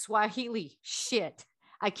morning. Swahili shit.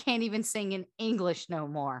 I can't even sing in English no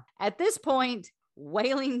more. At this point,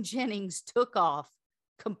 Waylon Jennings took off,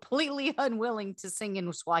 completely unwilling to sing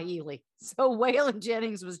in Swahili. So Waylon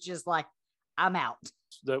Jennings was just like, I'm out.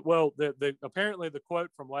 Apparently the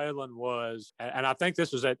quote from Waylon was, and I think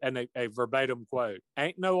this is a verbatim quote,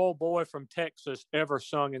 ain't no old boy from Texas ever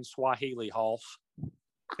sung in Swahili, Hoss.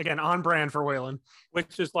 Again, on brand for Waylon.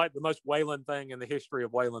 Which is like the most Waylon thing in the history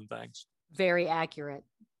of Waylon things. Very accurate.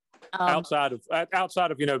 outside of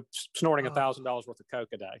snorting $1,000 worth of coke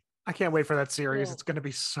a day. I can't wait for that series. Yeah. It's going to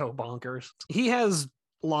be so bonkers. He has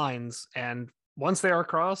lines, and once they are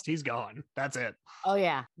crossed, he's gone. That's it. Oh,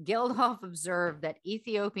 yeah. Geldof observed that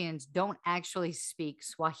Ethiopians don't actually speak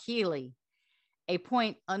Swahili, a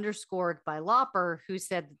point underscored by Lopper, who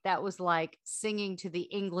said that was like singing to the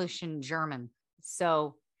English in German.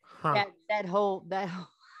 So that whole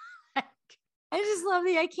I just love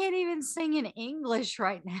I can't even sing in English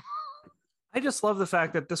right now. I just love the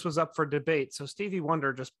fact that this was up for debate. So Stevie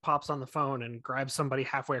Wonder just pops on the phone and grabs somebody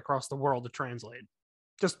halfway across the world to translate.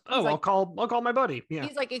 Just, I'll call my buddy. Yeah.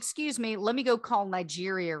 He's like, excuse me, let me go call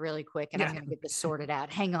Nigeria really quick, and I'm going to get this sorted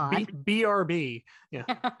out. Hang on. BRB. Yeah.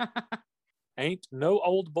 Ain't no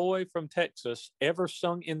old boy from Texas ever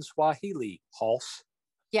sung in Swahili, Hoss.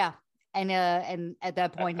 Yeah. And at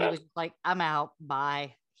that point, he was like, I'm out.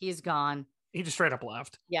 Bye. He's gone. He just straight up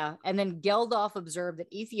left. Yeah. And then Geldof observed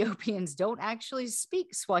that Ethiopians don't actually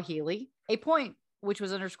speak Swahili, a point which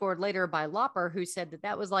was underscored later by Lopper, who said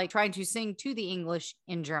that was like trying to sing to the English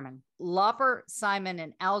in German. Lopper, Simon,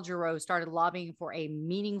 and Al Jarreau started lobbying for a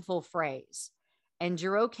meaningful phrase. And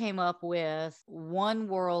Jarreau came up with "One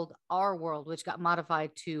World, Our World," which got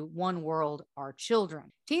modified to "One World, Our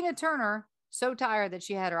Children." Tina Turner, so tired that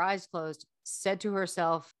she had her eyes closed, said to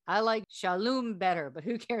herself, I like Shalom better, but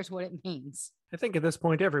who cares what it means? I think at this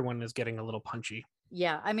point, everyone is getting a little punchy.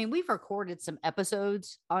 Yeah. I mean, we've recorded some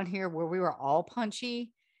episodes on here where we were all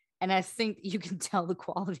punchy. And I think you can tell the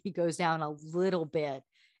quality goes down a little bit,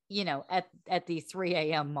 at the 3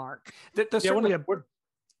 a.m. mark. We're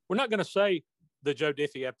not going to say the Joe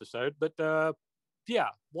Diffie episode, but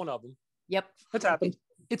one of them. Yep. That's happened.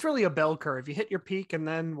 It's really a bell curve. You hit your peak and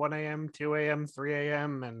then 1 a.m., 2 a.m., 3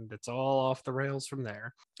 a.m., and it's all off the rails from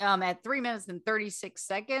there. At 3 minutes and 36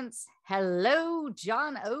 seconds, hello,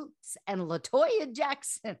 John Oates and LaToya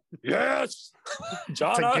Jackson. Yes,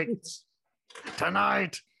 John Oates.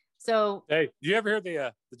 Tonight. So, hey, did you ever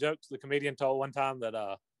hear the jokes the comedian told one time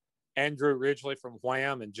that Andrew Ridgely from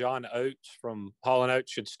Wham and John Oates from Hall &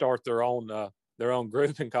 Oates should start their own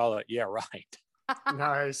group and call it Yeah Right?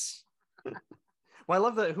 Nice. Well, I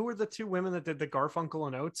love that. Who were the two women that did the Garfunkel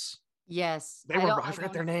and Oates? Yes. I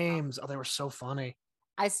forget their names. Oh, they were so funny.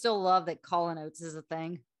 I still love that Colin Oates is a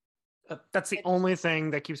thing. That's the only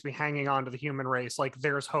thing that keeps me hanging on to the human race. Like,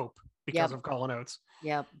 there's hope because of Colin Oates.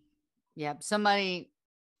 Yep. Somebody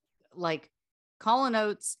like Colin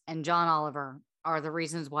Oates and John Oliver are the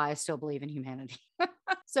reasons why I still believe in humanity.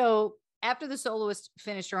 So after the soloist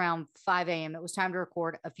finished around 5 a.m., it was time to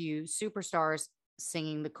record a few superstars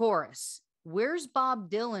singing the chorus. Where's Bob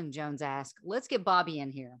Dylan? Jones asked. Let's get Bobby in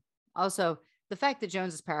here. Also, the fact that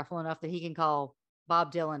Jones is powerful enough that he can call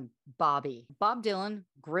Bob Dylan Bobby. Bob Dylan,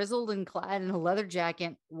 grizzled and clad in a leather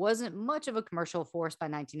jacket, wasn't much of a commercial force by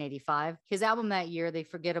 1985. His album that year, the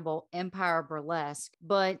forgettable Empire Burlesque,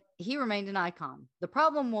 but he remained an icon. The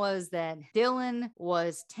problem was that Dylan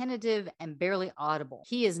was tentative and barely audible.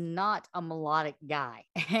 He is not a melodic guy,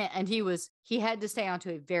 and he had to stay onto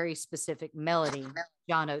a very specific melody,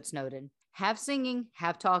 John Oates noted. Half singing,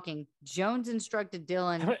 half talking, Jones instructed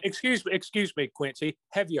Dylan. Excuse me, Quincy.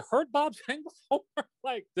 Have you heard Bob sing before?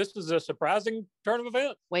 Like, this is a surprising turn of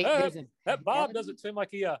events. Wait, that Bob doesn't seem like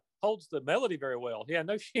he holds the melody very well. Yeah,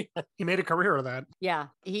 no shit. He made a career of that. Yeah,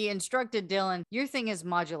 he instructed Dylan, your thing is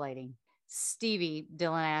modulating. Stevie,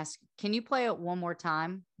 Dylan asked, can you play it one more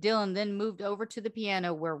time? Dylan then moved over to the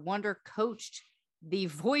piano where Wonder coached the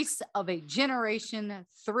voice of a generation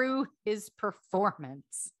through his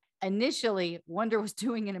performance. Initially, Wonder was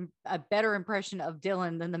doing a better impression of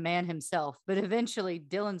Dylan than the man himself, but eventually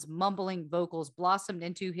Dylan's mumbling vocals blossomed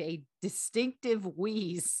into a distinctive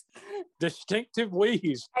wheeze. Distinctive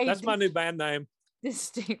wheeze. That's my new band name.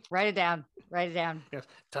 Write it down. Yes.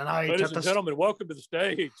 Tonight, ladies and gentlemen, welcome to the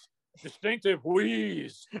stage. Distinctive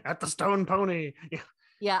wheeze at the Stone Pony.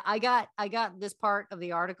 Yeah, I got this part of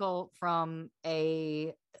the article from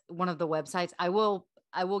one of the websites. I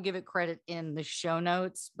will give it credit in the show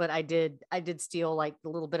notes, but I did steal like a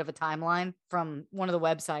little bit of a timeline from one of the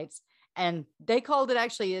websites, and they called it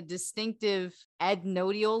actually a distinctive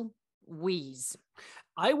adenoidal wheeze.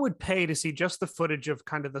 I would pay to see just the footage of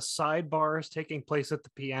kind of the sidebars taking place at the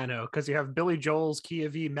piano, because you have Billy Joel's Key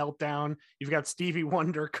of E meltdown. You've got Stevie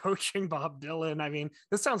Wonder coaching Bob Dylan. I mean,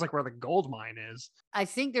 this sounds like where the gold mine is. I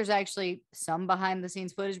think there's actually some behind the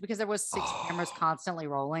scenes footage because there was 6 cameras constantly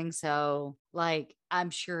rolling. So like, I'm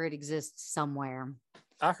sure it exists somewhere.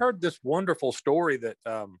 I heard this wonderful story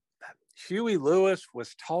that Huey Lewis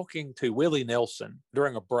was talking to Willie Nelson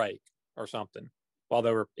during a break or something while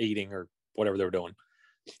they were eating or whatever they were doing.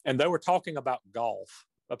 And they were talking about golf.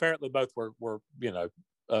 Apparently both were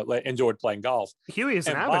enjoyed playing golf. Huey is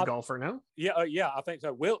an And avid Bob- golfer, no? Yeah, I think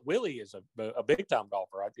so. Willie is a big time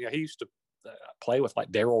golfer. He used to play with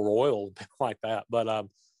like Darrell Royal and things like that. But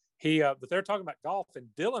but they're talking about golf, and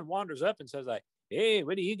Dylan wanders up and says like, "Hey,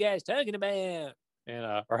 what are you guys talking about?"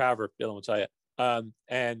 And or however Dylan would say it.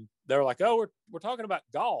 And they're like, "Oh, we're talking about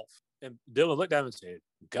golf." And Dylan looked down and said,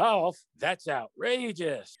 "Golf? That's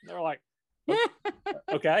outrageous." And they're like,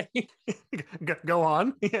 "Okay." Go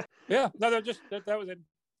on. Yeah, no, that was it.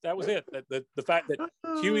 That was it. The fact that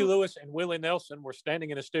Huey Lewis and Willie Nelson were standing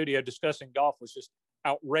in a studio discussing golf was just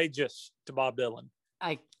outrageous to Bob Dylan.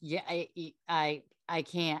 I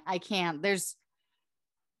can't.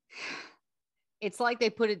 It's like they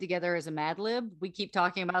put it together as a Mad Lib. We keep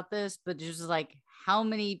talking about this, but just like how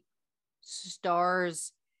many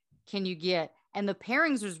stars can you get? And the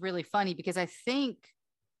pairings was really funny because I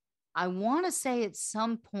want to say at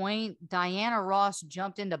some point Diana Ross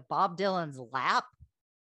jumped into Bob Dylan's lap.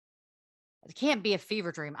 It can't be a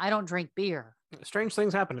fever dream. I don't drink beer. Strange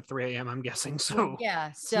things happen at 3 a.m., I'm guessing. So yeah,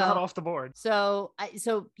 it's not off the board. So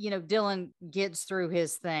Dylan gets through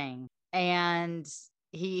his thing and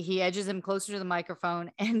he edges him closer to the microphone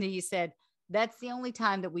and he said, "That's the only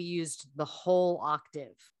time that we used the whole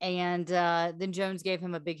octave." And then Jones gave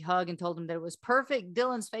him a big hug and told him that it was perfect.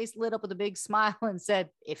 Dylan's face lit up with a big smile and said,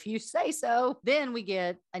 "If you say so." Then we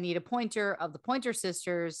get Anita Pointer of the Pointer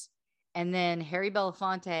Sisters, and then Harry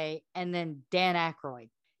Belafonte, and then Dan Aykroyd.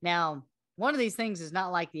 Now, one of these things is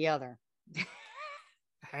not like the other.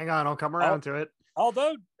 Hang on, I'll come around to it.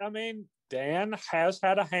 Although, I mean, Dan has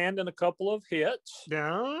had a hand in a couple of hits.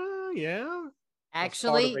 Yeah.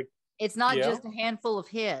 Actually, it's not just a handful of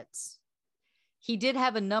hits. He did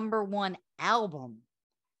have a #1 album,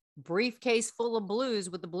 Briefcase Full of Blues,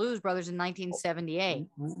 with the Blues Brothers in 1978.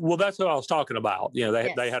 Well, that's what I was talking about.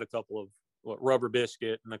 Yes. They had a couple of Rubber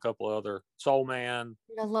Biscuit and a couple of other Soul Man.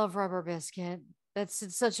 I love Rubber Biscuit.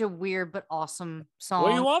 It's such a weird but awesome song. What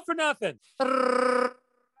do you want for nothing?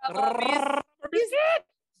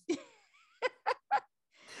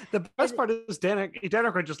 The best part is Dan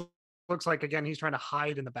Aykroyd just looks like, again, he's trying to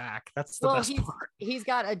hide in the back. That's the best part. He's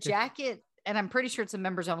got a jacket, and I'm pretty sure it's a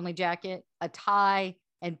members only jacket, a tie,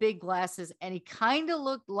 and big glasses, and he kind of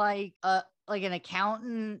looked like an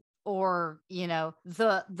accountant, or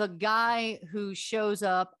the guy who shows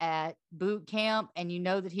up at boot camp and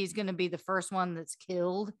that he's going to be the first one that's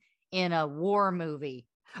killed in a war movie.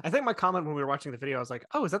 I think my comment when we were watching the video, I was like,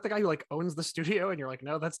 "Oh, is that the guy who like owns the studio?" And you're like,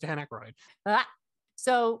 "No, that's Dan Aykroyd."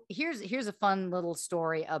 So here's a fun little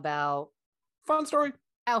story about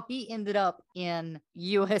how he ended up in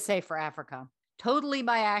USA for Africa, totally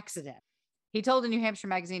by accident. He told a New Hampshire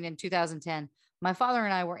magazine in 2010, "My father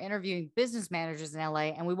and I were interviewing business managers in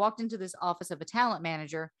LA, and we walked into this office of a talent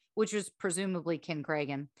manager, which was presumably Ken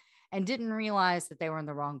Cragen, and didn't realize that they were in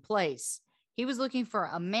the wrong place. He was looking for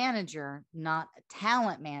a manager, not a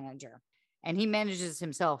talent manager, and he manages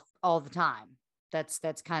himself all the time." That's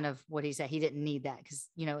kind of what he said. He didn't need that because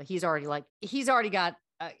he's already got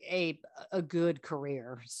a good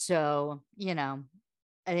career. So I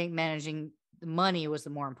think managing the money was the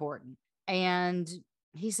more important. And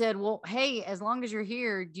he said, "Well, hey, as long as you're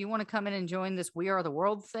here, do you want to come in and join this We Are the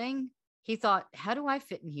World thing?" He thought, "How do I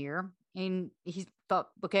fit in here?" And he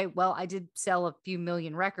thought, okay, well, I did sell a few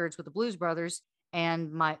million records with the Blues Brothers,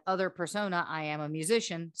 and my other persona, I am a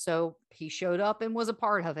musician. So he showed up and was a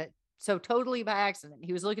part of it. So totally by accident.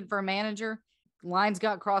 He was looking for a manager. Lines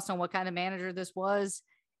got crossed on what kind of manager this was,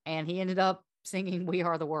 and he ended up singing We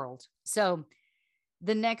Are the World. So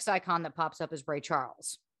the next icon that pops up is Ray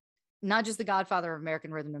Charles. Not just the godfather of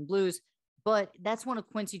American rhythm and blues, but that's one of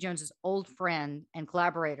Quincy Jones's old friend and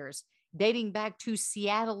collaborators, dating back to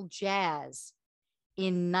Seattle Jazz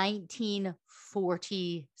in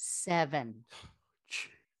 1947.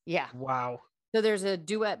 Yeah. Wow. So there's a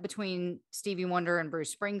duet between Stevie Wonder and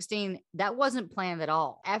Bruce Springsteen. That wasn't planned at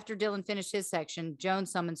all. After Dylan finished his section, Jones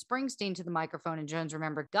summoned Springsteen to the microphone, and Jones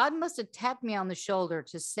remembered, "God must have tapped me on the shoulder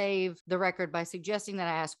to save the record by suggesting that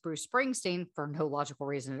I ask Bruce Springsteen, for no logical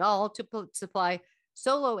reason at all, to supply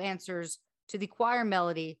solo answers to the choir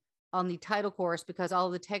melody on the title chorus, because all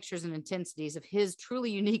of the textures and intensities of his truly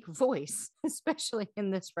unique voice, especially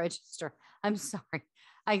in this register." I'm sorry.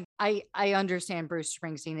 I understand Bruce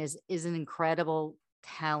Springsteen is an incredible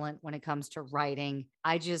talent when it comes to writing.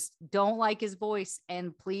 I just don't like his voice,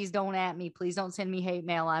 and please don't at me. Please don't send me hate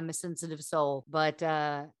mail. I'm a sensitive soul, but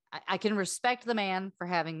I can respect the man for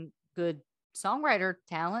having good songwriter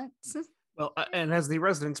talent. Well, and as the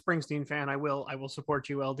resident Springsteen fan, I will support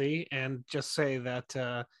you, LD, and just say that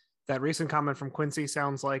that recent comment from Quincy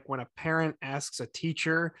sounds like when a parent asks a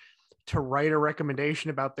teacher to write a recommendation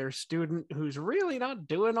about their student who's really not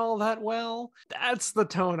doing all that well. That's the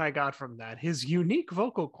tone I got from that. His unique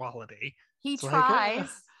vocal quality. He It's tries. like,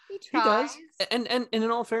 he he tries. does. And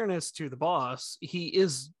in all fairness to the boss,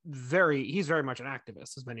 he's very much an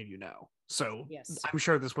activist, as many of you know. So Yes. I'm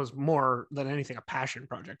sure this was more than anything a passion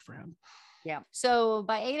project for him. Yeah. So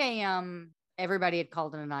by 8 a.m., everybody had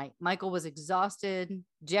called it a night. Michael was exhausted.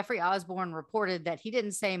 Jeffrey Osborne reported that he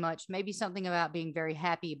didn't say much, maybe something about being very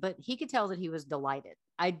happy, but he could tell that he was delighted.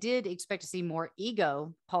 I did expect to see more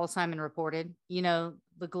ego, Paul Simon reported. You know,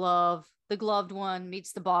 the gloved one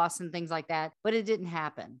meets the boss and things like that, but it didn't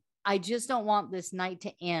happen. I just don't want this night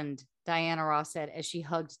to end, Diana Ross said as she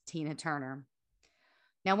hugged Tina Turner.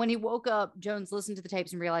 Now, when he woke up, Jones listened to the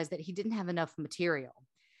tapes and realized that he didn't have enough material.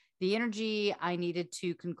 The energy I needed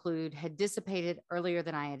to conclude had dissipated earlier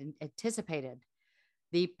than I had anticipated.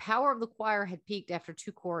 The power of the choir had peaked after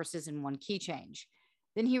 2 choruses and 1 key change.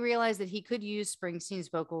 Then he realized that he could use Springsteen's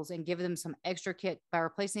vocals and give them some extra kick by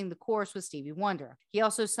replacing the chorus with Stevie Wonder. He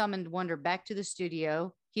also summoned Wonder back to the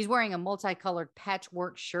studio. He's wearing a multicolored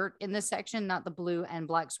patchwork shirt in this section, not the blue and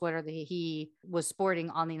black sweater that he was sporting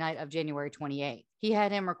on the night of January 28th. He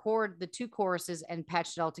had him record the 2 choruses and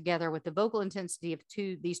patched it all together with the vocal intensity of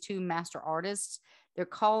these two master artists. Their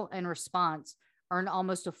call and response earned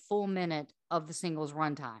almost a full minute of the single's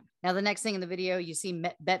runtime. Now, the next thing in the video, you see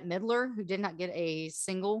Bette Midler, who did not get a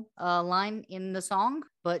single line in the song,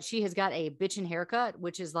 but she has got a bitchin' haircut,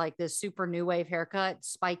 which is like this super new wave haircut,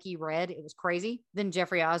 spiky red. It was crazy. Then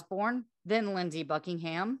Jeffrey Osborne, then Lindsey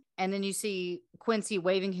Buckingham. And then you see Quincy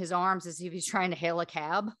waving his arms as if he's trying to hail a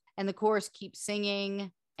cab. And the chorus keeps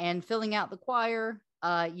singing and filling out the choir.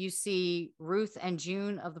 You see Ruth and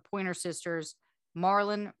June of the Pointer Sisters,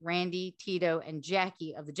 Marlon, Randy, Tito, and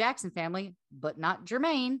Jackie of the Jackson family, but not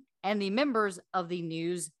Jermaine, and the members of the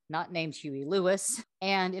News, not named Huey Lewis.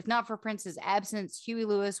 And if not for Prince's absence, Huey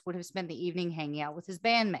Lewis would have spent the evening hanging out with his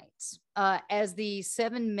bandmates. As the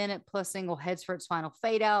 7-minute plus single heads for its final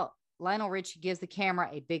fade out, Lionel Richie gives the camera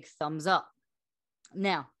a big thumbs up.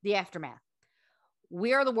 Now, the aftermath.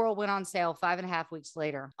 We Are the World went on sale 5.5 weeks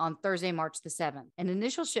later on Thursday, March the 7th. An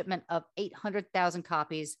initial shipment of 800,000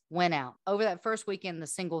 copies went out. Over that first weekend, the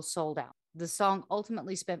single sold out. The song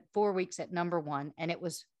ultimately spent 4 weeks at #1, and it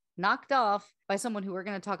was knocked off by someone who we're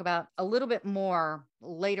going to talk about a little bit more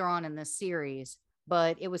later on in this series,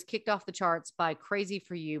 but it was kicked off the charts by Crazy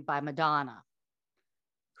for You by Madonna,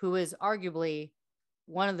 who is arguably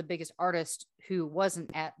one of the biggest artists who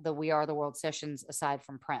wasn't at the We Are the World sessions aside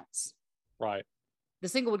from Prince. Right. The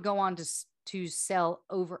single would go on to sell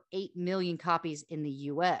over 8 million copies in the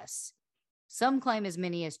US. Some claim as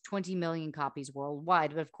many as 20 million copies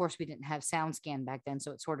worldwide, but of course we didn't have SoundScan back then,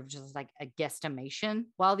 so it's sort of just like a guesstimation.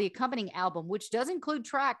 While the accompanying album, which does include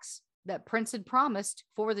tracks that Prince had promised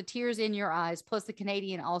for the Tears in Your Eyes, plus the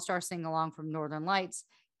Canadian all-star sing-along from Northern Lights,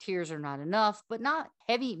 Tears Are Not Enough, but not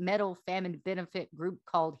heavy metal famine benefit group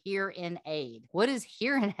called Hearing Aid. What is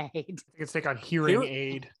Hearing Aid? It's like on Hearing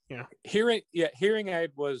Aid. Yeah. Hearing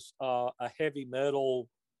Aid was a heavy metal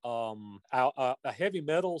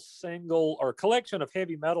single or collection of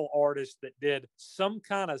heavy metal artists that did some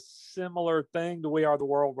kind of similar thing to We Are the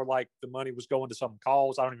World, where like the money was going to some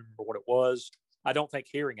cause. I don't even remember what it was. I don't think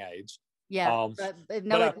Hearing Aids. Yeah, but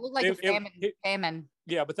no, it looked like a famine.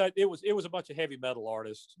 Yeah, but it was a bunch of heavy metal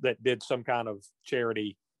artists that did some kind of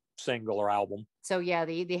charity single or album. So yeah,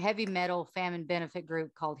 the heavy metal famine benefit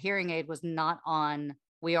group called Hearing Aid was not on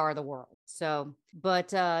We Are the World. So,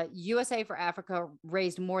 but USA for Africa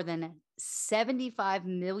raised more than $75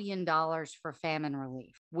 million for famine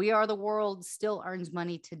relief. We Are the World still earns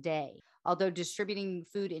money today. Although distributing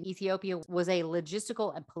food in Ethiopia was a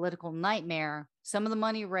logistical and political nightmare, some of the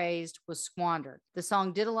money raised was squandered. The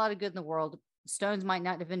song did a lot of good in the world. Stones might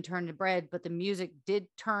not have been turned to bread, but the music did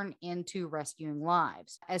turn into rescuing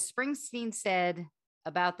lives. As Springsteen said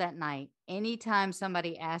about that night, anytime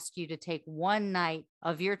somebody asks you to take one night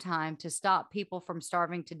of your time to stop people from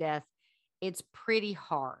starving to death, it's pretty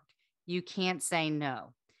hard. You can't say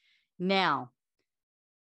no. Now,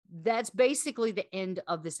 that's basically the end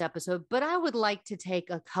of this episode, but I would like to take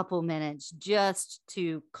a couple minutes just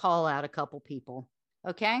to call out a couple people.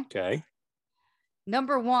 Okay. Okay.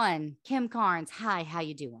 Number 1, Kim Carnes. Hi, how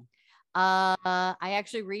you doing? I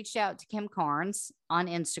actually reached out to Kim Carnes on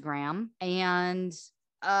Instagram, and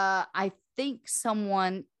I think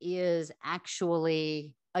someone is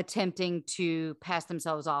actually attempting to pass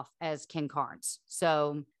themselves off as Kim Carnes.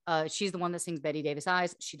 So she's the one that sings Betty Davis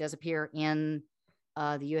Eyes. She does appear in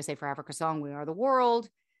the USA for Africa song, We Are the World.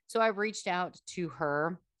 So I reached out to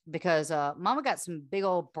her because Mama got some big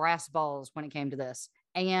old brass balls when it came to this.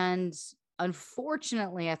 And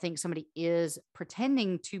Unfortunately, I think somebody is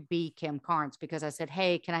pretending to be Kim Carnes because I said,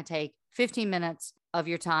 hey, can I take 15 minutes of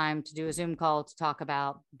your time to do a Zoom call to talk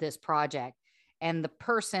about this project? And the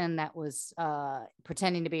person that was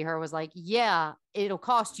pretending to be her was like, yeah, it'll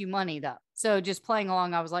cost you money though. So just playing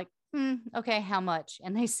along, I was like, okay, how much?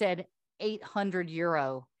 And they said 800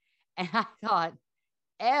 euro. And I thought,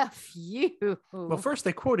 F you. Well, first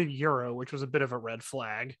they quoted euro, which was a bit of a red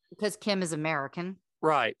flag. Because Kim is American.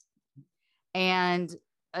 Right. And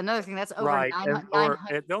another thing, that's over right.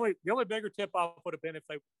 900. The only bigger tip off would have been if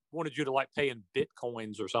they wanted you to like pay in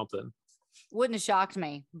Bitcoins or something. Wouldn't have shocked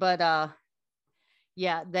me. But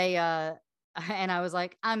yeah, they and I was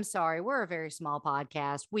like, I'm sorry, we're a very small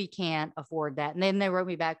podcast. We can't afford that. And then they wrote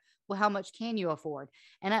me back, well, how much can you afford?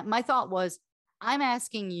 And my thought was, I'm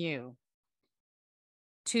asking you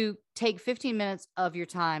to take 15 minutes of your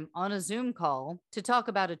time on a Zoom call to talk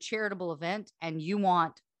about a charitable event, and you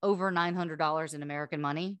want over $900 in American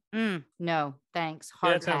money? No, thanks.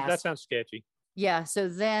 Hard pass. That sounds sketchy. Yeah. So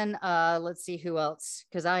then let's see who else,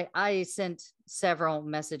 because I sent several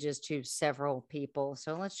messages to several people.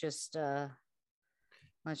 So let's just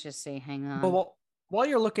see. Hang on. Well, while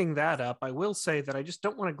you're looking that up, I will say that I just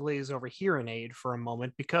don't want to glaze over Hearing Aid for a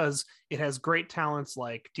moment because it has great talents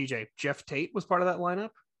like TJ. Jeff Tate was part of that lineup.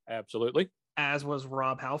 Absolutely. As was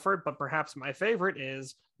Rob Halford, but perhaps my favorite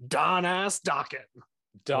is Don Ass Dokken.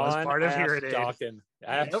 Don part of Hearing Aid. Dokken.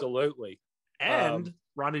 Absolutely. And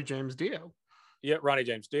Ronnie James Dio. Yeah, Ronnie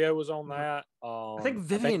James Dio was on that. I think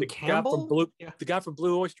Vivian Campbell. The guy from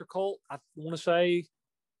Blue Oyster Cult, I want to say.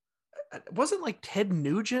 It wasn't like Ted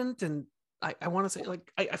Nugent, and I want to say,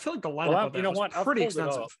 like, I feel like the lineup was pretty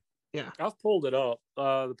extensive. Yeah, I've pulled it up.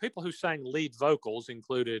 The people who sang lead vocals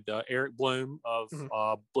included Eric Bloom of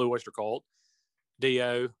Blue Oyster Cult,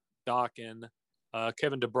 Dio, Dokken,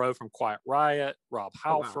 Kevin DuBrow from Quiet Riot, Rob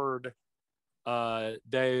Halford,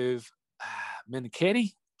 Dave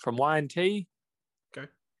Meniketti from Y&T,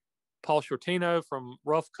 Paul Shortino from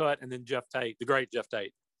Rough Cut, and then Jeff Tate, the great Jeff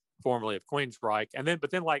Tate, formerly of Queensryche. But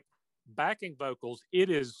then like backing vocals, it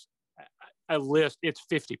is a list. It's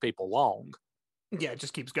 50 people long. Yeah, it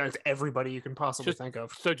just keeps going to everybody you can possibly think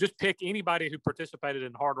of. So just pick anybody who participated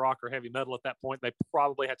in hard rock or heavy metal at that point. They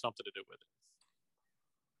probably had something to do with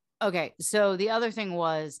it. Okay, so the other thing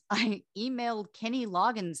was I emailed Kenny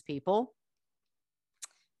Loggins people,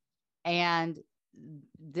 and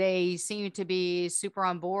they seemed to be super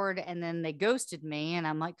on board, and then they ghosted me, and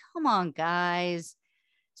I'm like, come on, guys.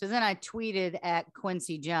 So then I tweeted at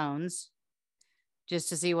Quincy Jones just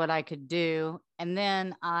to see what I could do. And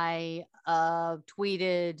then I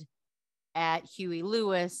tweeted at Huey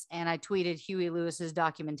Lewis, and I tweeted Huey Lewis's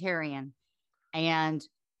Documentarian, and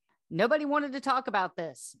nobody wanted to talk about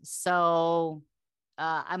this. So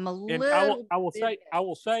I'm a little. I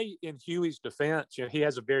will say in Huey's defense, he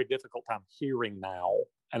has a very difficult time hearing now,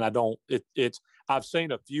 and I don't. I've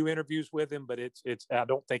seen a few interviews with him, but I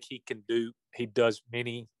don't think he does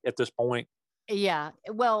many at this point. Yeah,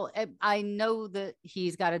 well, I know that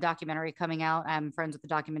he's got a documentary coming out. I'm friends with the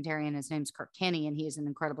documentarian. His name's Kirk Kenny, and he is an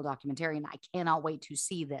incredible documentarian. I cannot wait to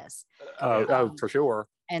see this. For sure.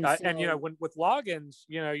 And when with Loggins,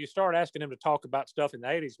 you start asking him to talk about stuff in the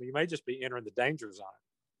 80s, but you may just be entering the danger zone.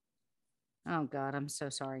 Oh God, I'm so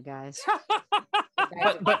sorry, guys.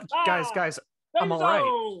 but guys, I'm all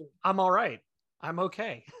right. I'm all right. I'm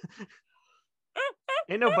okay.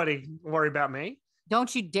 Ain't nobody worry about me.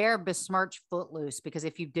 Don't you dare besmirch Footloose, because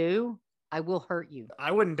if you do, I will hurt you.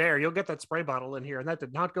 I wouldn't dare. You'll get that spray bottle in here, and that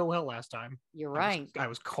did not go well last time. You're right. I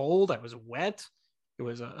was cold. I was wet. It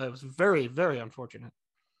was very, very unfortunate.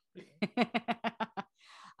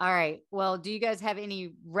 All right. Well, do you guys have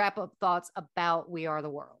any wrap-up thoughts about We Are the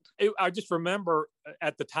World? I just remember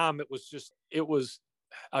at the time it was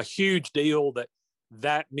a huge deal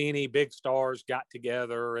that many big stars got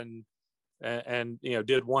together and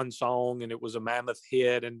did one song, and it was a mammoth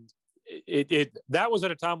hit, and that was at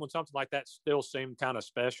a time when something like that still seemed kind of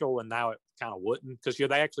special, and now it kind of wouldn't, because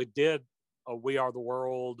they actually did a We Are the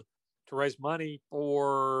World to raise money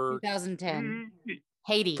for 2010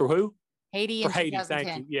 Haiti. For who? Haiti. For Haiti. Thank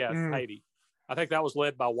you. Yeah, Haiti. I think that was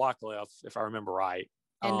led by Wyclef, if I remember right.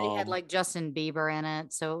 And they had like Justin Bieber in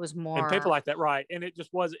it, so it was more and people like that, right? And it's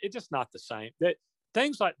just not the same. That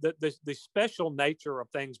things like the special nature of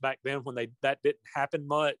things back then, when that didn't happen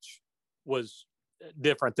much, was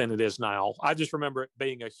different than it is now. I just remember it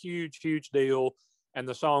being a huge, huge deal, and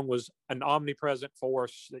the song was an omnipresent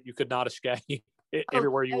force that you could not escape.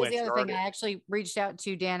 Everywhere you went. The other thing, I actually reached out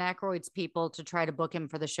to Dan Aykroyd's people to try to book him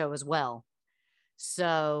for the show as well.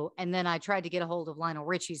 So, and then I tried to get a hold of Lionel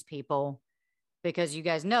Richie's people, because you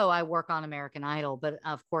guys know I work on American Idol, but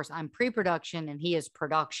of course I'm pre-production and he is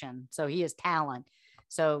production. So he is talent.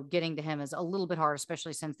 So getting to him is a little bit hard,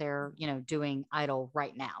 especially since they're, doing Idol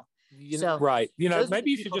right now. Right. those are Maybe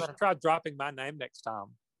the you should people just that try dropping my name next time.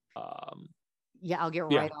 Yeah, I'll get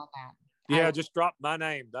Yeah. right on that. Yeah, just drop my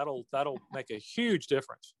name. That'll make a huge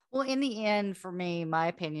difference. Well, in the end, for me, my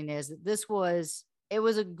opinion is that it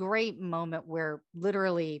was a great moment where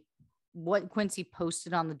literally what Quincy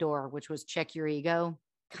posted on the door, which was check your ego,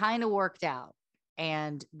 kind of worked out.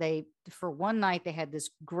 And for one night, they had this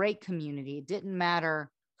great community. It didn't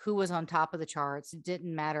matter who was on top of the charts. It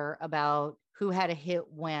didn't matter about who had a hit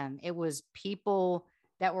when. It was people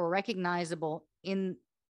that were recognizable in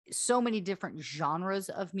so many different genres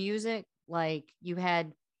of music. Like you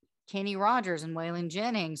had Kenny Rogers and Waylon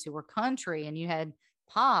Jennings, who were country, and you had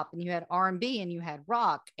pop, and you had R&B, and you had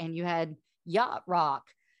rock, and you had yacht rock,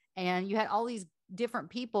 and you had all these different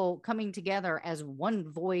people coming together as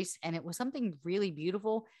one voice. And it was something really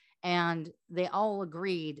beautiful. And they all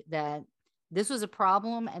agreed that this was a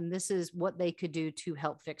problem and this is what they could do to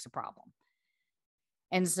help fix a problem.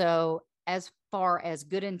 And so as far as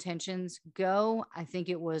good intentions go, I think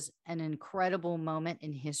it was an incredible moment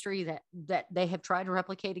in history that they have tried to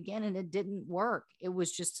replicate again, and it didn't work. It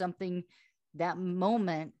was just something, that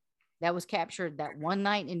moment that was captured that one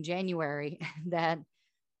night in January that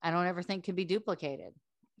I don't ever think could be duplicated.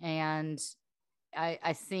 And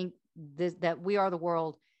I think that We Are the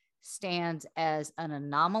World stands as an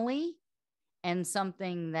anomaly and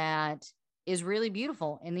something that is really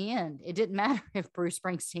beautiful in the end. It didn't matter if Bruce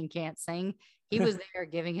Springsteen can't sing. He was there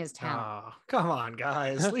giving his talent. Oh, come on,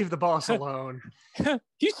 guys. Leave the boss alone.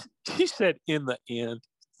 He said in the end.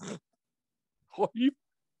 All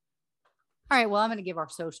right, well, I'm going to give our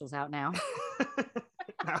socials out now.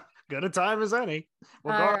 Good a time as any.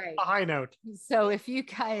 We'll go on a high note. So if you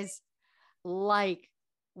guys like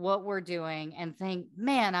what we're doing and think,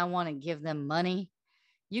 man, I want to give them money,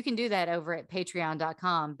 you can do that over at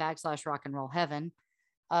patreon.com/rockandrollheaven.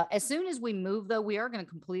 As soon as we move, though, we are going to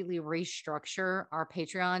completely restructure our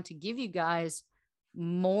Patreon to give you guys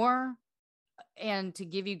more and to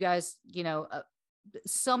give you guys,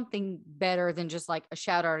 something better than just like a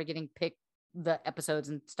shout out or getting picked the episodes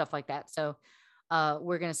and stuff like that. So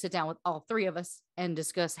we're going to sit down with all three of us and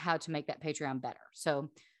discuss how to make that Patreon better.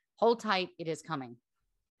 So hold tight. It is coming.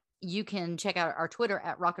 You can check out our Twitter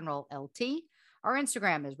at Rock and Roll LT. Our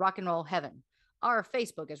Instagram is Rock and Roll Heaven. Our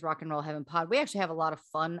Facebook is Rock and Roll Heaven Pod. We actually have a lot of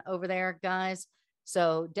fun over there, guys.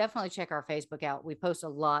 So definitely check our Facebook out. We post a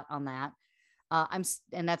lot on that. And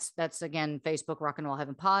that's again, Facebook, Rock and Roll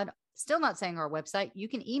Heaven Pod. Still not saying our website. You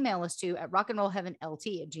can email us to at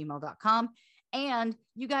rockandrollheavenlt@gmail.com. And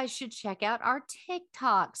you guys should check out our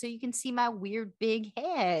TikTok so you can see my weird big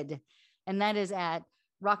head. And that is at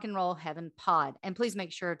Rock and Roll Heaven Pod. And please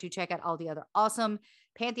make sure to check out all the other awesome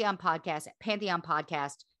Pantheon podcasts at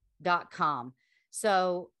pantheonpodcast.com.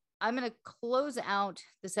 So I'm going to close out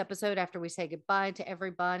this episode after we say goodbye to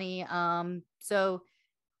everybody. So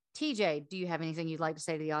TJ, do you have anything you'd like to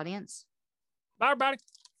say to the audience? Bye, everybody.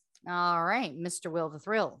 All right, Mr. Will the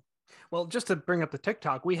Thrill. Well, just to bring up the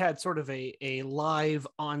TikTok, we had sort of a live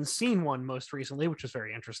on scene one most recently, which was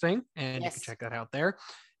very interesting. And Yes. you can check that out there.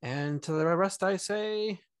 And to the rest, I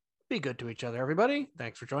say, be good to each other, everybody.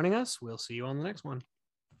 Thanks for joining us. We'll see you on the next one.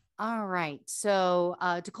 All right. So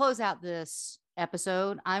to close out this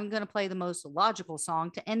episode, I'm going to play the most logical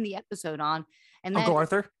song to end the episode on. And Uncle that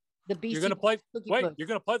Arthur. the Beastie You're going to play. Cookie Wait, Puss. you're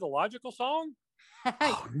going to play the logical song?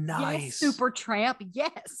 Oh, nice. Yes, Super Tramp.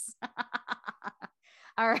 Yes.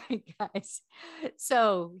 All right, guys.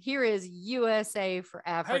 So here is USA for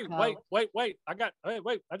Africa. Hey, wait. Wait. I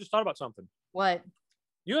just thought about something. What?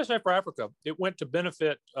 USA for Africa. It went to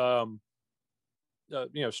benefit,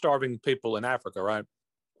 starving people in Africa, right?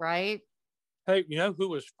 Right? Hey, you know who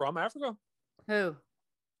was from Africa? Who?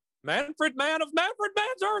 Manfred Mann of Manfred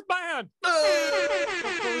Mann's Earth Band.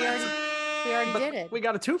 We already did it. We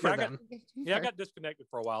got a two for Yeah, them. I got disconnected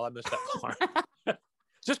for a while. I missed that part.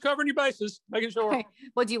 Just covering your bases, making sure. Okay.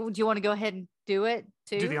 Well, do you want to go ahead and do it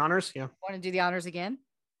too? Do the honors. Yeah. Want to do the honors again?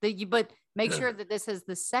 But make sure that this is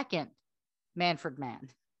the second Manfred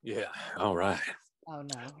Mann. Yeah. All right. Oh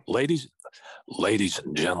no. Ladies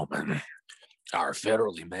and gentlemen, our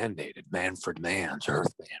federally mandated Manfred Mann's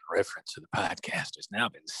Earth Band reference to the podcast has now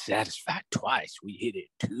been satisfied twice. We hit it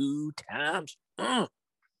 2 times. I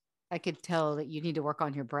could tell that you need to work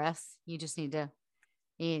on your breath. You just need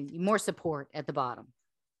more support at the bottom.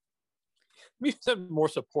 We said more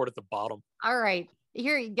support at the bottom. All right.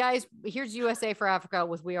 Here, guys, here's USA for Africa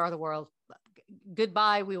with We Are the World.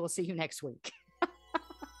 Goodbye. We will see you next week.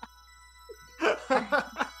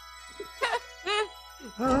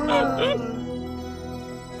 There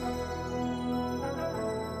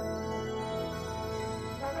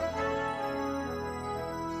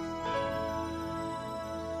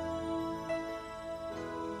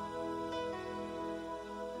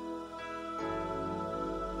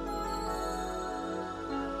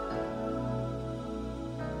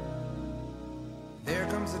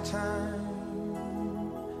comes a time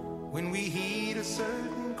when we heed a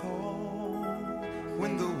certain call,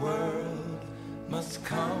 when the world must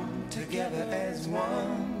come together as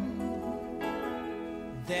one.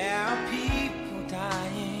 There are people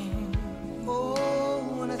dying. Oh,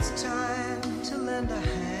 when it's time to lend a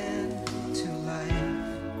hand to life,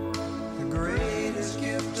 the greatest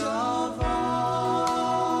gift of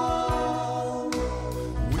all.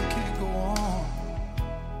 We can't go on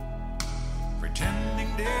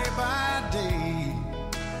pretending day by day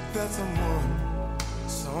that someone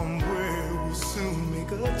somewhere will soon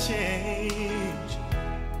make a change.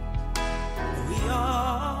 We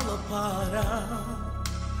all a part of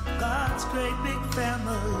God's great big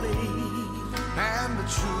family. And the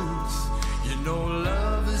truth, you know,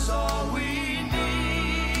 love is all we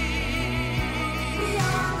need. We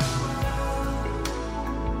are the world.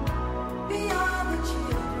 We are the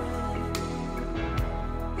children.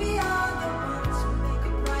 We are the ones who make a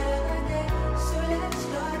brighter day. So let's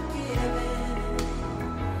start giving.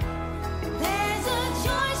 There's a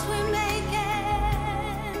choice we're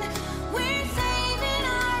making. We're saving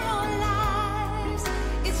our own lives.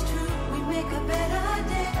 It's true, we make a better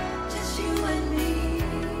day, just you and me.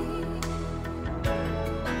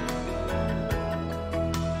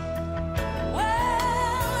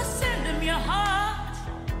 Well, send them your heart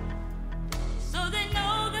so they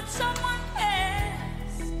know that someone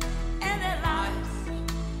cares, and their lives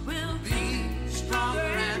will be Stronger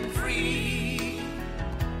and free,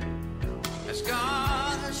 as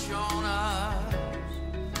God has shown us,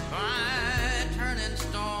 by turning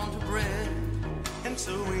stone to bread. And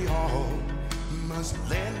so we all must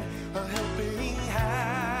lend a helping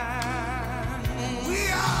hand. We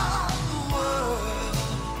are the world.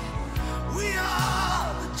 We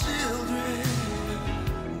are the children.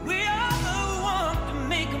 We are the one to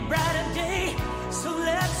make a brighter day, so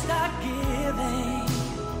let's start giving.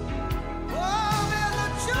 Oh, there's a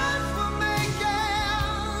choice we're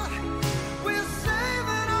making. We're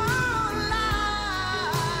saving our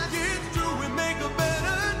lives. It's true, we make a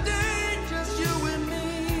better day, just you and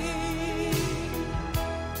me.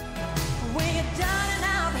 When you're down and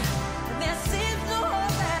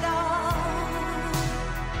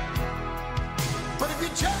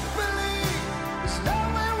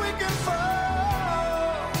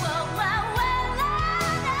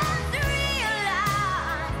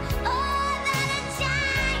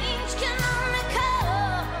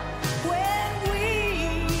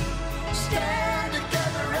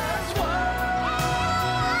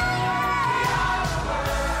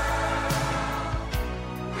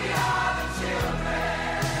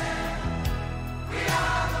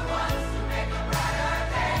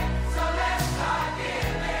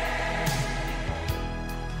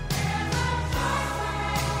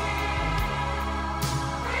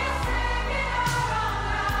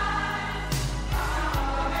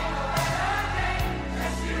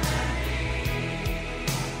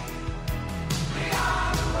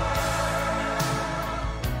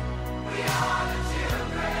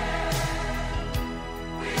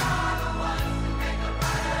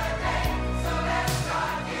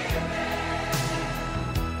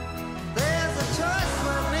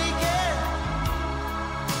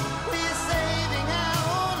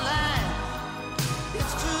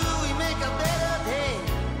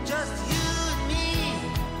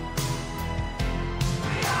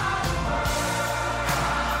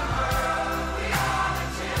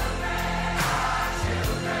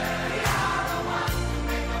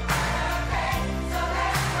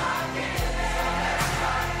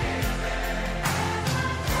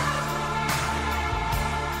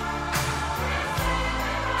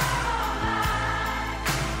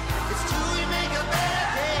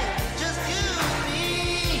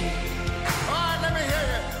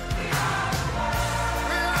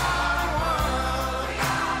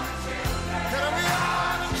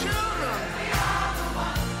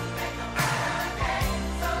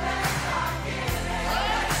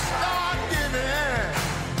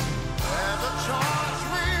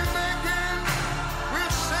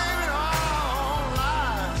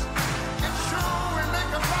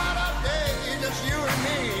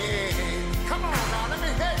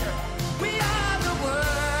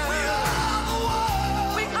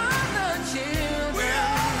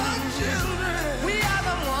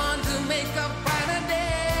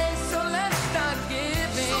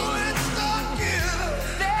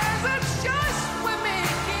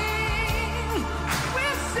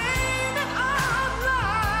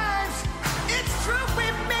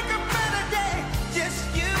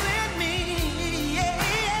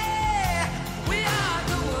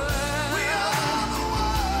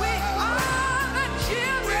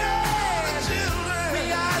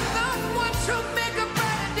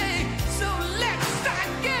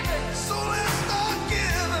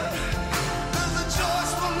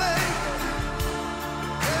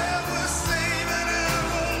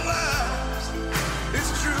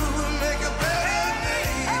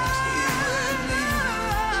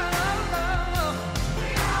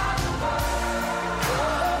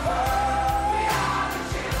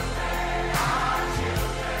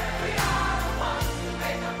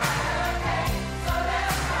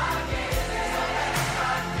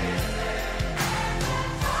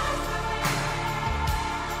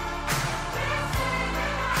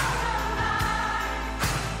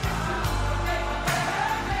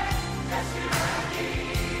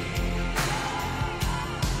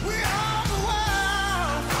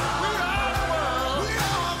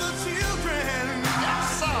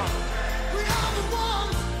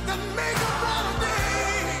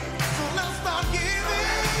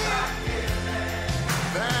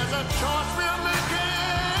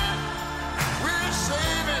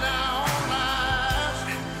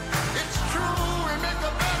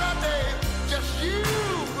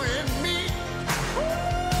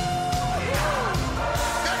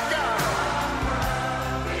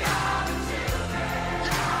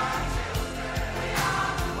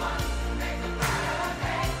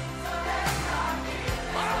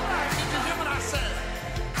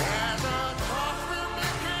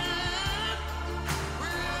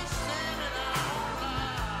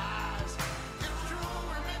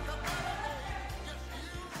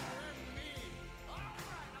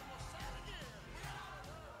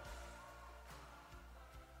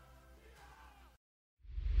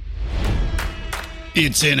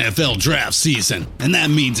It's NFL draft season, and that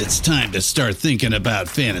means it's time to start thinking about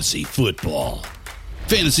fantasy football.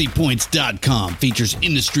 FantasyPoints.com features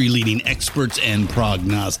industry-leading experts and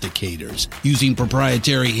prognosticators using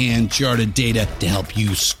proprietary hand-charted data to help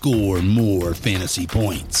you score more fantasy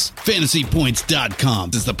points.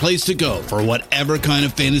 FantasyPoints.com is the place to go for whatever kind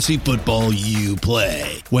of fantasy football you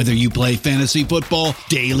play. Whether you play fantasy football,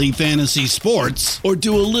 daily fantasy sports, or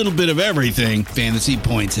do a little bit of everything, Fantasy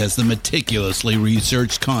Points has the meticulously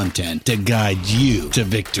researched content to guide you to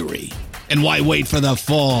victory. And why wait for the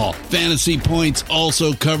fall? Fantasy Points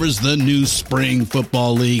also covers the new spring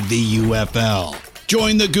football league, the UFL.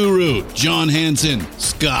 Join the guru, John Hansen,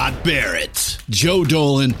 Scott Barrett, Joe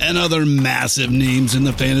Dolan, and other massive names in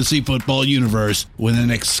the fantasy football universe with an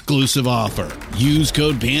exclusive offer. Use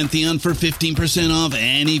code Pantheon for 15% off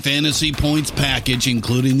any Fantasy Points package,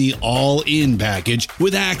 including the all-in package,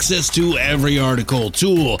 with access to every article,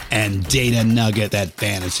 tool, and data nugget that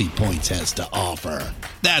Fantasy Points has to offer.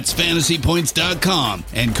 That's FantasyPoints.com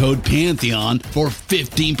and code Pantheon for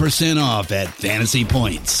 15% off at Fantasy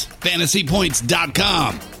Points.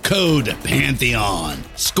 FantasyPoints.com, code Pantheon.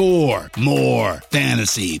 Score more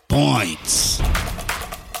fantasy points.